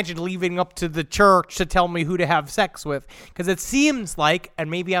can't imagine leaving up to the church to tell me who to have sex with, because it seems like,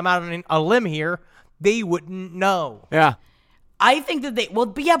 and maybe I'm out on a limb here, they wouldn't know. Yeah. I think that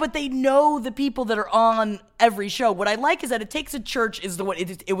but they know the people that are on every show. What I like is that It Takes a Church is the one,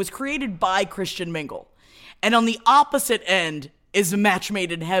 it was created by Christian Mingle. And on the opposite end is Match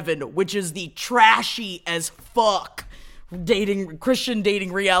Made in Heaven, which is the trashy as fuck Christian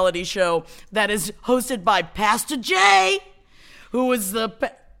dating reality show that is hosted by Pastor Jay, who is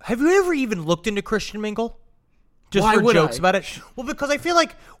Have you ever even looked into Christian Mingle? Just Why for would jokes I? about it? Well, because I feel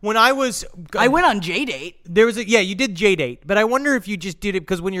like when I was... I went on J-Date. There was you did J-Date, but I wonder if you just did it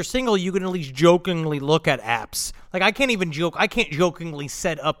because when you're single, you can at least jokingly look at apps. Like, I can't jokingly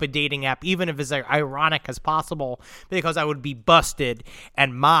set up a dating app, even if it's as ironic as possible, because I would be busted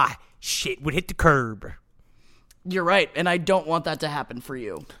and my shit would hit the curb. You're right, and I don't want that to happen for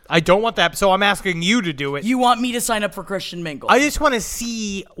you. I don't want that, so I'm asking you to do it. You want me to sign up for Christian Mingle. I just want to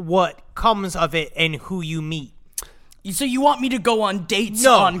see what comes of it and who you meet. So you want me to go on dates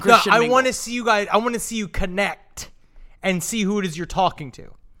on Christian Mingle? I want to see you guys. I want to see you connect and see who it is you're talking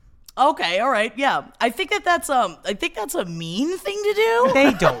to. Okay, all right, yeah. I think that's a mean thing to do.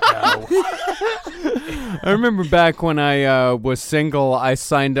 They don't know. I remember back when I was single, I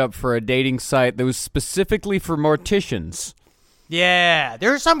signed up for a dating site that was specifically for morticians. Yeah,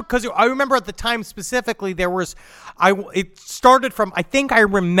 there's some, because I remember at the time specifically it started from, I think I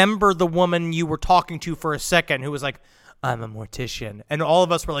remember the woman you were talking to for a second who was like, I'm a mortician. And all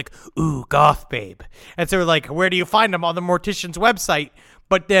of us were like, ooh, goth babe. And so we're like, where do you find them? On the mortician's website.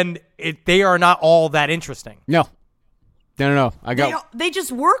 But then they are not all that interesting. No. They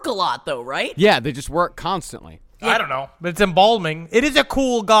just work a lot though, right? Yeah, they just work constantly. I don't know, but it's embalming. It is a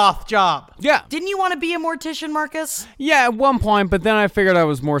cool goth job. Yeah. Didn't you want to be a mortician, Marcus? Yeah, at one point, but then I figured I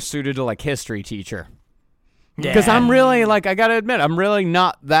was more suited to, like, history teacher. Yeah. Because I'm really, I gotta admit, I'm really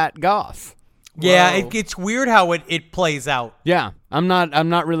not that goth. Yeah, Whoa. it's weird how it plays out. Yeah, I'm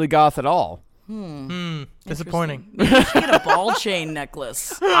not really goth at all. Disappointing. Maybe you should get a ball chain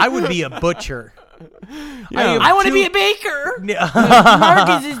necklace. I would be a butcher. Yeah. I want to be a baker. Yeah.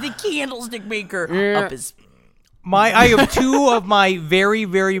 Marcus is the candlestick maker. Yeah. Up his... I have two of my very,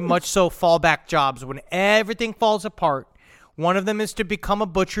 very much so fallback jobs when everything falls apart. One of them is to become a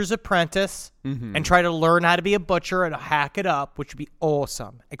butcher's apprentice and try to learn how to be a butcher and hack it up, which would be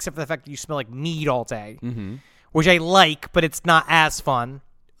awesome. Except for the fact that you smell like meat all day, which I like, but it's not as fun.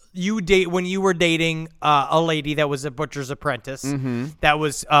 When you were dating a lady that was a butcher's apprentice, that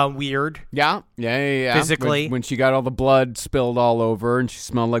was weird. Yeah. Physically. When she got all the blood spilled all over and she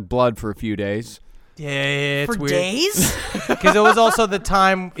smelled like blood for a few days. Yeah, it's For weird. days? Because it was also the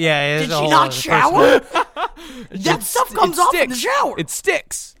time. Yeah, Did she not shower? That stuff comes off in the shower. It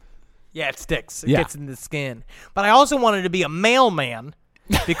sticks. Yeah, it sticks. It Yeah. gets in the skin. But I also wanted to be a mailman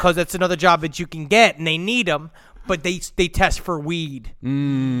because that's another job that you can get, and they need them. But they test for weed.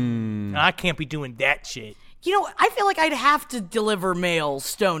 And I can't be doing that shit. You know, I feel like I'd have to deliver mail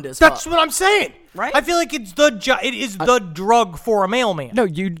stoned as That's fuck. what I'm saying. Right? I feel like it's it is the drug for a mailman. No,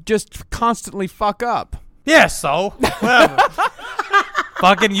 you just constantly fuck up. Yeah, so whatever.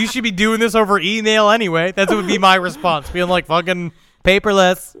 Fucking, you should be doing this over email anyway. That would be my response. Being like, fucking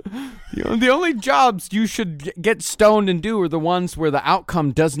paperless. The only jobs you should get stoned and do are the ones where the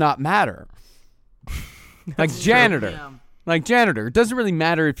outcome does not matter. Like janitor. Yeah. Like janitor. It doesn't really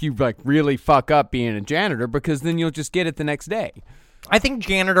matter if you like really fuck up being a janitor because then you'll just get it the next day. I think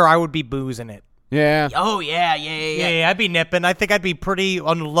janitor, I would be boozing it. Yeah. Oh, yeah. Yeah, I'd be nipping. I think I'd be pretty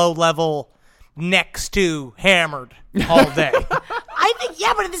on the low level next to hammered all day. I think,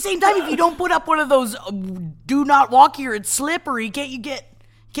 yeah, but at the same time, if you don't put up one of those do not walk here, it's slippery, can't you get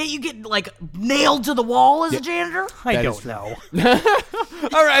like nailed to the wall as a janitor? I don't know.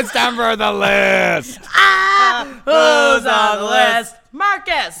 All right, it's time for the list. Who's on the list?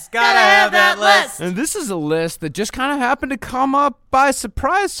 Marcus, gotta have that list. And this is a list that just kind of happened to come up by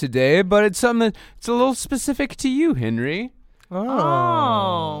surprise today, but it's something that's a little specific to you, Henry.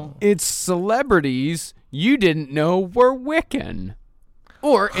 Oh. It's celebrities you didn't know were Wiccan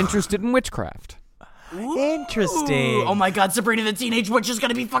or interested in witchcraft. Interesting. Oh my God, Sabrina the Teenage Witch is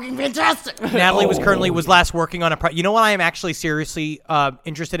gonna be fucking fantastic. Natalie was last working on you know what I am actually seriously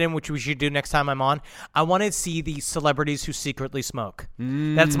interested in, which we should do next time I'm on? I want to see the celebrities who secretly smoke.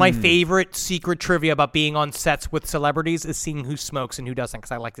 That's my favorite secret trivia about being on sets with celebrities is seeing who smokes and who doesn't,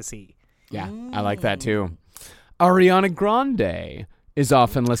 because I like to see. Yeah, I like that too. Ariana Grande is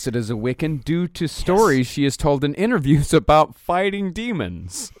often listed as a Wiccan due to stories she has told in interviews about fighting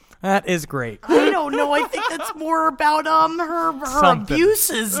demons. That is great. I don't know. I think that's more about her Something.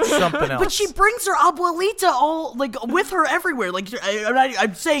 abuses. Something else. But she brings her abuelita all like with her everywhere. Like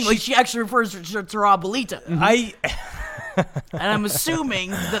I'm saying, like she actually refers to her abuelita. And I'm assuming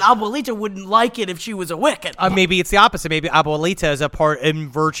that abuelita wouldn't like it if she was a Wiccan. Maybe it's the opposite. Maybe abuelita is a part in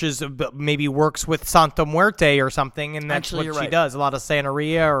virtues of maybe works with Santa Muerte or something, and that's Actually, what you're she right. does. A lot of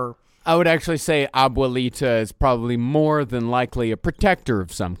Santeria or. I would actually say abuelita is probably more than likely a protector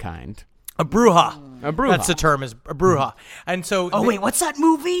of some kind. A bruja. A bruja. That's the term, is a bruja. And so. Oh wait, what's that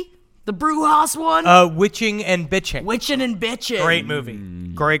movie? The Brujas one? Witching and Bitching. Witchin' and Bitchin'. Great movie.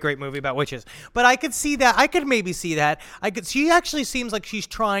 Great movie about witches. But I could see that. I could maybe see that. She actually seems like she's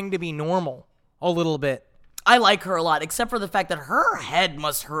trying to be normal a little bit. I like her a lot, except for the fact that her head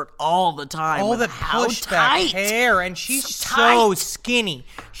must hurt all the time. All with the how pushed back tight. hair, and she's So so tight. skinny.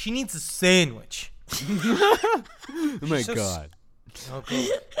 She needs a sandwich. Oh my so God. Okay.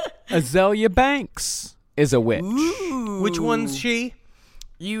 Azalea Banks is a witch. Which one's she?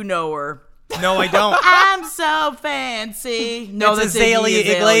 You know her. No, I don't. I'm so fancy. No, It's that's Azalea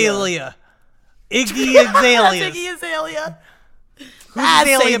Iggy Azalea. Iggy Azalea. That's Iggy Azalea. Who's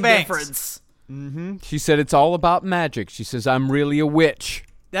Azalea Same Banks? difference. She said it's all about magic. She says, I'm really a witch.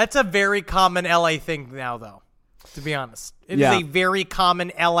 That's a very common LA thing now, though, to be honest. It is Yeah. a very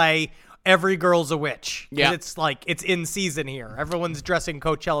common LA, every girl's a witch. 'Cause Yeah. it's like, it's in season here. Everyone's dressing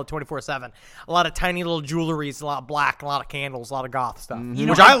Coachella 24/7. A lot of tiny little jewelries, a lot of black, a lot of candles, a lot of goth stuff,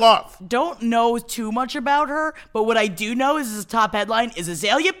 which I love. Don't know too much about her, but what I do know is his top headline is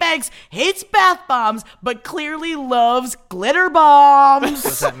Azalea Banks hates bath bombs, but clearly loves glitter bombs. What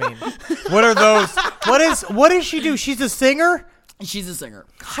does that mean? What are those? What does she do? She's a singer? She's a singer.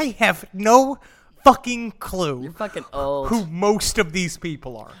 I have no fucking clue You're fucking old. who most of these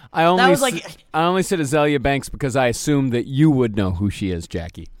people are. I only, was like- I only said Azalea Banks because I assumed that you would know who she is,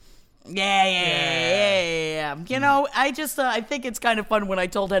 Jackie. Yeah. You know, I just, I think it's kind of fun when I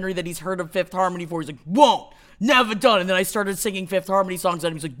told Henry that he's heard of Fifth Harmony before. He's like, whoa, never done. And then I started singing Fifth Harmony songs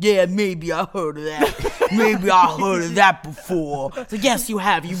and he was like, yeah, maybe I heard of that. Maybe I heard of that before. So yes, you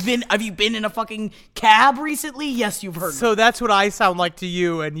have. Have you been in a fucking cab recently? Yes, you've heard. So that's what I sound like to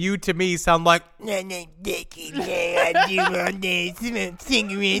you, and you to me sound like. Oh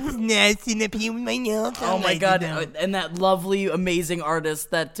Oh my God. And that lovely, amazing artist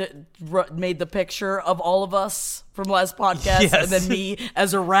that made the picture of all of us. from last podcast, Yes. and then me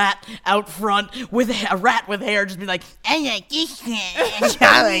as a rat out front with a rat with hair, just be like, I like this one.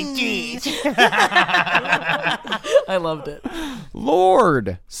 I like this. I loved it.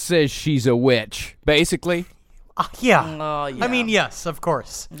 Lord says she's a witch, basically. Yeah. Oh, yeah. I mean, yes, of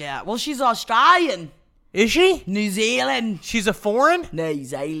course. Yeah, well, she's Australian. Is she? New Zealand. She's a foreign? New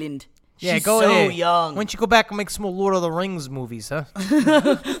Zealand. Yeah, She's go so ahead. young. Why don't you go back and make some more Lord of the Rings movies, huh?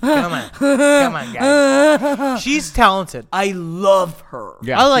 Come on, guys. She's talented. I love her.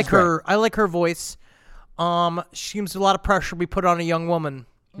 Yeah, I like she's great. her. I like her voice. She seems a lot of pressure to be put on a young woman.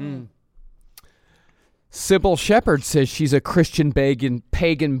 Sybil Shepherd says she's a Christian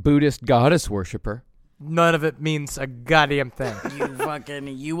pagan Buddhist goddess worshiper. None of it means a goddamn thing.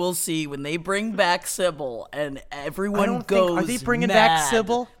 You will see when they bring back Sybil and everyone I don't goes think, are they bringing mad. back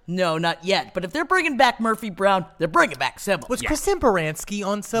Sybil? No, not yet. But if they're bringing back Murphy Brown, they're bringing back Sybil. Was Kristen Baranski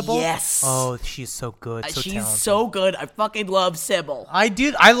on Sybil? Yes. Oh, she's so good. So She's talented. so good. I fucking love Sybil. I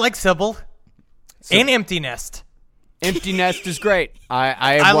like Sybil. And Empty Nest. Empty Nest is great. I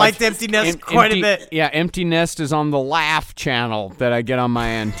I liked watched Empty Nest quite a bit. Yeah, Empty Nest is on the Laugh channel that I get on my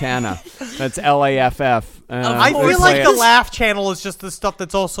antenna. That's LAFF. I they feel play like the it. Laugh channel is just the stuff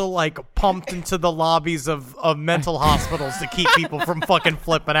that's also like pumped into the lobbies of mental hospitals to keep people from fucking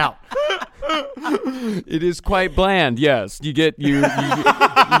flipping out. It is quite bland. Yes, you get your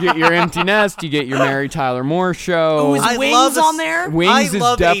Empty Nest. You get your Mary Tyler Moore show. Is Wings on there? Wings I is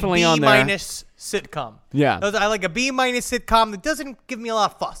love definitely a on there. B-minus sitcom. Yeah. I like a B-minus sitcom that doesn't give me a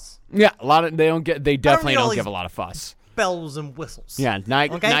lot of fuss. Yeah, a lot of they definitely get all don't these- give a lot of fuss. Bells and whistles. Yeah,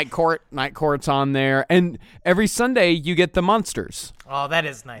 night Okay? court's on there, and every Sunday you get the Monsters. Oh, that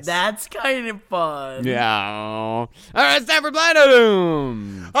is nice. That's kind of fun. Yeah. All right, it's time for Blind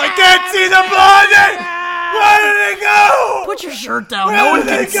Item. I can't see the blonde! Where did it go? Put your shirt down. No one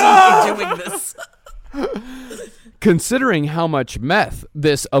can see you doing this. Considering how much meth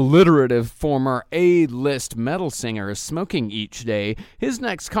this alliterative former A-list metal singer is smoking each day, his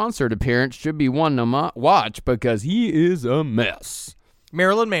next concert appearance should be one to watch because he is a mess.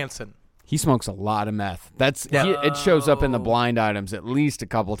 Marilyn Manson. He smokes a lot of meth. It shows up in the blind items at least a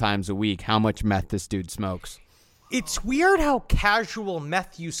couple times a week how much meth this dude smokes. It's weird how casual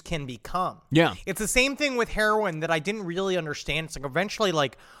meth use can become. Yeah. It's the same thing with heroin that I didn't really understand. It's like eventually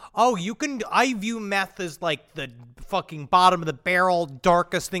like, oh, I view meth as like the fucking bottom of the barrel,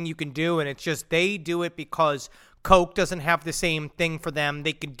 darkest thing you can do. And it's just, they do it because Coke doesn't have the same thing for them.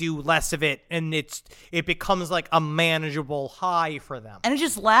 They could do less of it. And it becomes like a manageable high for them. And it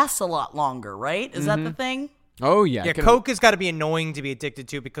just lasts a lot longer, right? Is that the thing? Oh, yeah. Yeah, Coke has got to be annoying to be addicted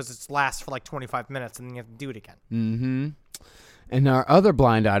to because it lasts for like 25 minutes and then you have to do it again. And our other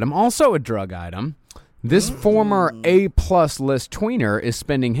blind item, also a drug item. This former A-plus list tweener is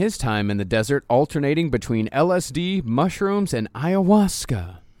spending his time in the desert alternating between LSD, mushrooms, and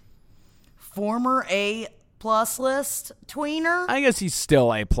ayahuasca. Former A-plus list tweener? I guess he's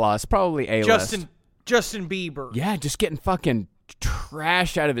still A-plus, probably A-list. Justin Bieber. Yeah, just getting fucking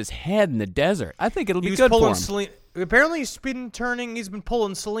trashed out of his head in the desert. I think it'll be He was good for pulling him. apparently he's been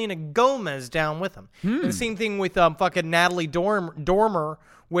pulling Selena Gomez down with him. And the same thing with fucking Natalie Dormer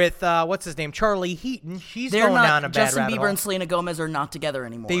with what's his name, Charlie Heaton. She's They're going not. down a bad Justin rabbit Bieber hole. and Selena Gomez are not together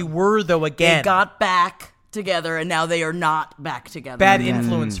anymore. They were though again. They got back together, and now they are not back together. bad again.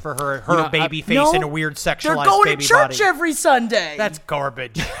 influence for her You know, baby face No, and a weird sexualized They're going baby to church body. every Sunday. That's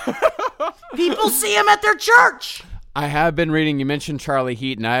garbage. People see him at their church. I have been reading, you mentioned Charlie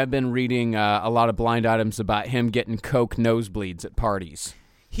Heaton. I have been reading a lot of blind items about him getting Coke nosebleeds at parties.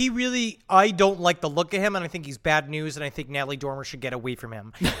 I don't like the look of him, and I think he's bad news, and I think Natalie Dormer should get away from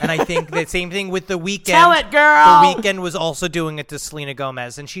him. And I think the same thing with The Weeknd. Tell it, girl. The Weeknd was also doing it to Selena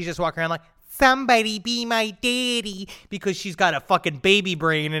Gomez, and she's just walking around like, somebody be my daddy, because she's got a fucking baby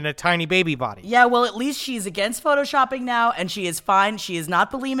brain and a tiny baby body. Yeah, well, at least she's against photoshopping now, and she is fine. She is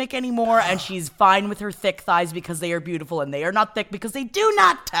not bulimic anymore, and she's fine with her thick thighs because they are beautiful, and they are not thick because they do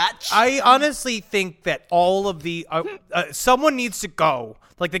not touch. I honestly think that all of the someone needs to go,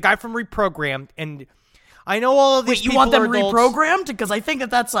 like the guy from Reprogrammed, and I know all of these Wait, you people want them are adults. reprogrammed? Because I think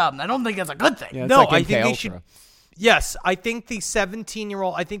that's I don't think that's a good thing. Yeah, it's No, like I think MK they Ultra. should. Yes, I think the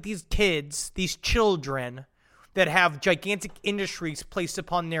 17-year-old, I think these kids, these children that have gigantic industries placed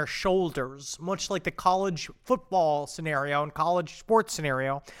upon their shoulders, much like the college football scenario and college sports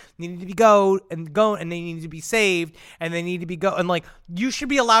scenario, need to be go, and they need to be saved, and they need to be and like, you should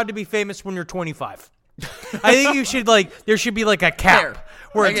be allowed to be famous when you're 25. I think you should there should be like a cap Fair.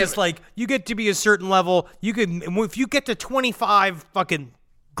 where I it's get just it. like you get to be a certain level. You can, if you get to 25, fucking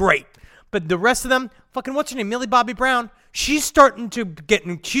great. But the rest of them, Fucking what's her name? Millie Bobby Brown. She's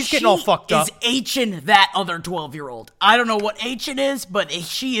getting all fucked up. She's H-ing that other 12-year-old. I don't know what H-ing is, but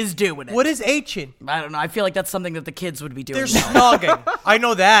she is doing it. What is H-ing? I don't know. I feel like that's something that the kids would be doing. They're snogging. I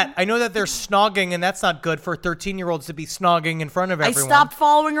know that. I know that they're snogging, and that's not good for 13-year-olds to be snogging in front of everyone. I stopped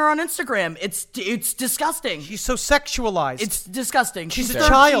following her on Instagram. It's disgusting. She's so sexualized. It's disgusting. She's a 13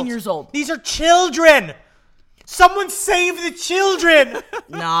 child. years old. These are children. Someone save the children.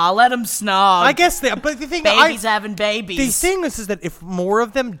 Nah, let them snog. I guess but the thing babies having babies. The thing is that if more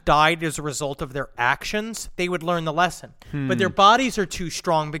of them died as a result of their actions, they would learn the lesson. But their bodies are too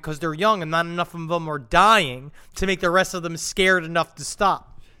strong because they're young and not enough of them are dying to make the rest of them scared enough to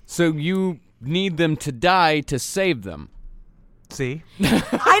stop. So you need them to die to save them. See?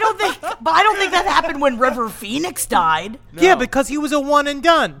 I don't think that happened when River Phoenix died. No. Yeah, because he was a one and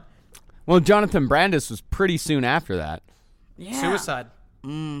done. Well, Jonathan Brandis was pretty soon after that. Yeah. Suicide.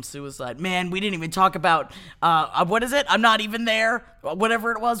 Suicide. Man, we didn't even talk about, what is it? I'm Not Even There.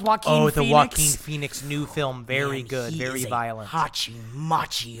 Whatever it was, Joaquin Phoenix. Oh, the Joaquin Phoenix new film. Very good. Very violent.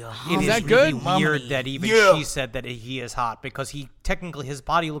 Hachi-machi. It is that really good? weird that even she said that he is hot because technically his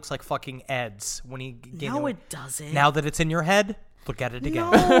body looks like fucking Ed's when he. No, it doesn't. Now that it's in your head, look at it again.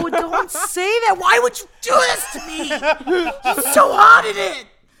 No, don't say that. Why would you do this to me? He's so hot in it.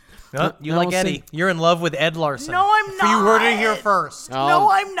 No, you like Eddie. You're in love with Ed Larson. No, I'm not. You heard it here first.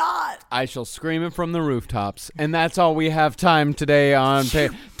 No, I'm not. I shall scream it from the rooftops. And that's all we have time today on for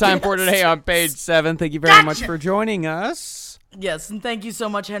today on page 7. Thank you very much for joining us. Yes, and thank you so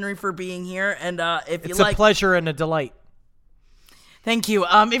much, Henry, for being here. And if you it's a pleasure and a delight. Thank you.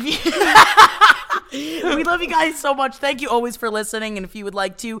 If you we love you guys so much. Thank you always for listening. And if you would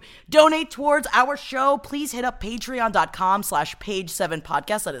like to donate towards our show, please hit up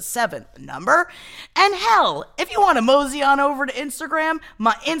patreon.com/page7podcast. That is 7, the number. And hell, if you want to mosey on over to Instagram,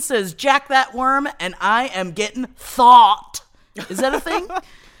 my Insta is Jack That Worm, and I am getting thought. Is that a thing?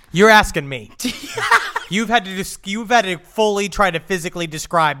 You're asking me. You've had to fully try to physically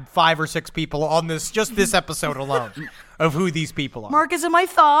describe 5 or 6 people on this episode alone of who these people are. Marcus, am I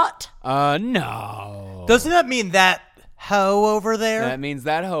thought? No. Doesn't that mean that hoe over there? That means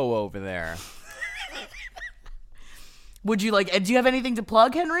that hoe over there. Would you do you have anything to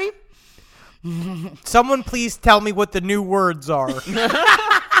plug, Henry? Someone please tell me what the new words are.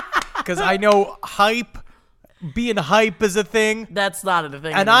 Because I know being hype is a thing. That's not a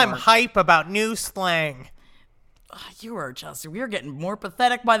thing. And anymore. I'm hype about new slang. You are, Chelsea. We are getting more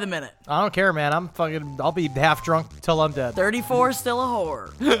pathetic by the minute. I don't care, man. I'll be half drunk till I'm dead. 34, still a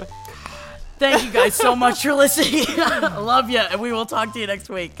whore. Thank you guys so much for listening. I love you, and we will talk to you next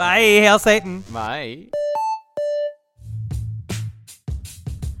week. Bye, hail Satan. Bye.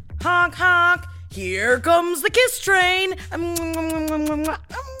 Honk, honk. Here comes the kiss train.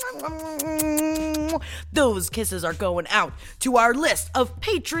 Those kisses are going out to our list of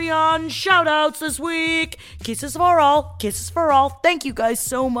Patreon shoutouts this week. Kisses for all. Kisses for all. Thank you guys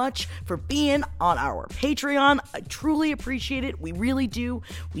so much for being on our Patreon. I truly appreciate it. We really do.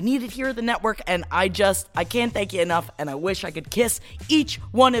 We need it here at the network, and I can't thank you enough, and I wish I could kiss each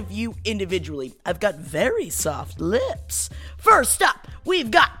one of you individually. I've got very soft lips. First up,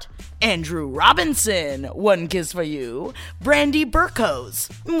 we've got Andrew Robinson, 1 kiss for you. Brandy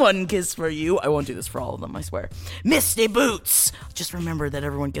Burkos, 1 kiss for you. I won't do this for all of them, I swear. Misty Boots. Just remember that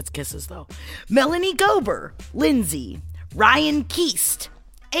everyone gets kisses, though. Melanie Gober, Lindsay, Ryan Keast,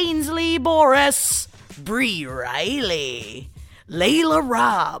 Ainsley Boris, Bree Riley, Layla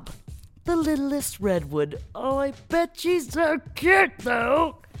Robb, the littlest redwood. Oh, I bet she's so cute,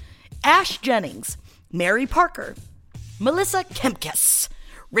 though. Ash Jennings, Mary Parker, Melissa Kempkes,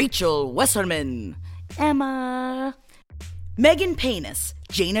 Rachel Wesserman, Emma, Megan Paynes,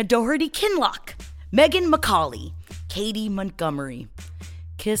 Jana Doherty Kinlock, Megan McCauley, Katie Montgomery.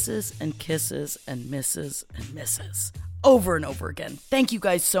 Kisses and kisses and misses and misses. Over and over again. Thank you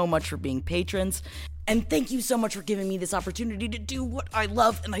guys so much for being patrons. And thank you so much for giving me this opportunity to do what I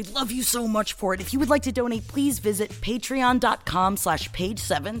love, and I love you so much for it. If you would like to donate, please visit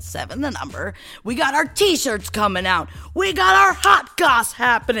patreon.com/page77, the number. We got our t-shirts coming out. We got our hot goss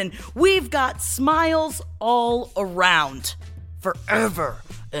happening. We've got smiles all around. Forever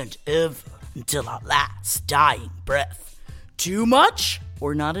and ever until our last dying breath. Too much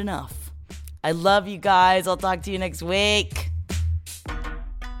or not enough? I love you guys. I'll talk to you next week.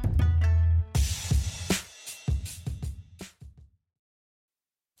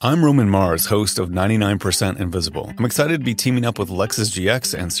 I'm Roman Mars, host of 99% Invisible. I'm excited to be teaming up with Lexus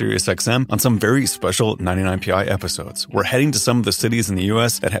GX and SiriusXM on some very special 99PI episodes. We're heading to some of the cities in the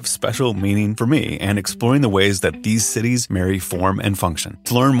U.S. that have special meaning for me and exploring the ways that these cities marry form and function.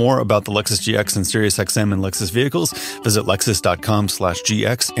 To learn more about the Lexus GX and SiriusXM and Lexus vehicles, visit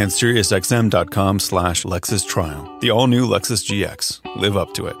lexus.com/GX and SiriusXM.com/Lexus Trial. The all-new Lexus GX. Live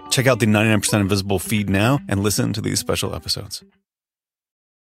up to it. Check out the 99% Invisible feed now and listen to these special episodes.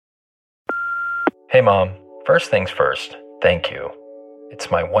 Hey Mom, first things first, thank you.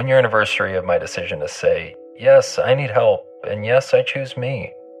 It's my 1-year anniversary of my decision to say, yes, I need help, and yes, I choose me.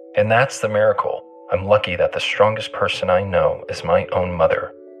 And that's the miracle. I'm lucky that the strongest person I know is my own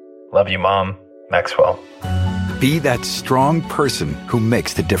mother. Love you, Mom. Maxwell. Be that strong person who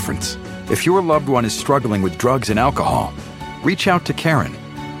makes the difference. If your loved one is struggling with drugs and alcohol, reach out to Caron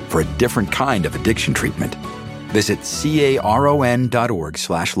for a different kind of addiction treatment. Visit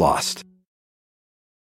caron.org/lost.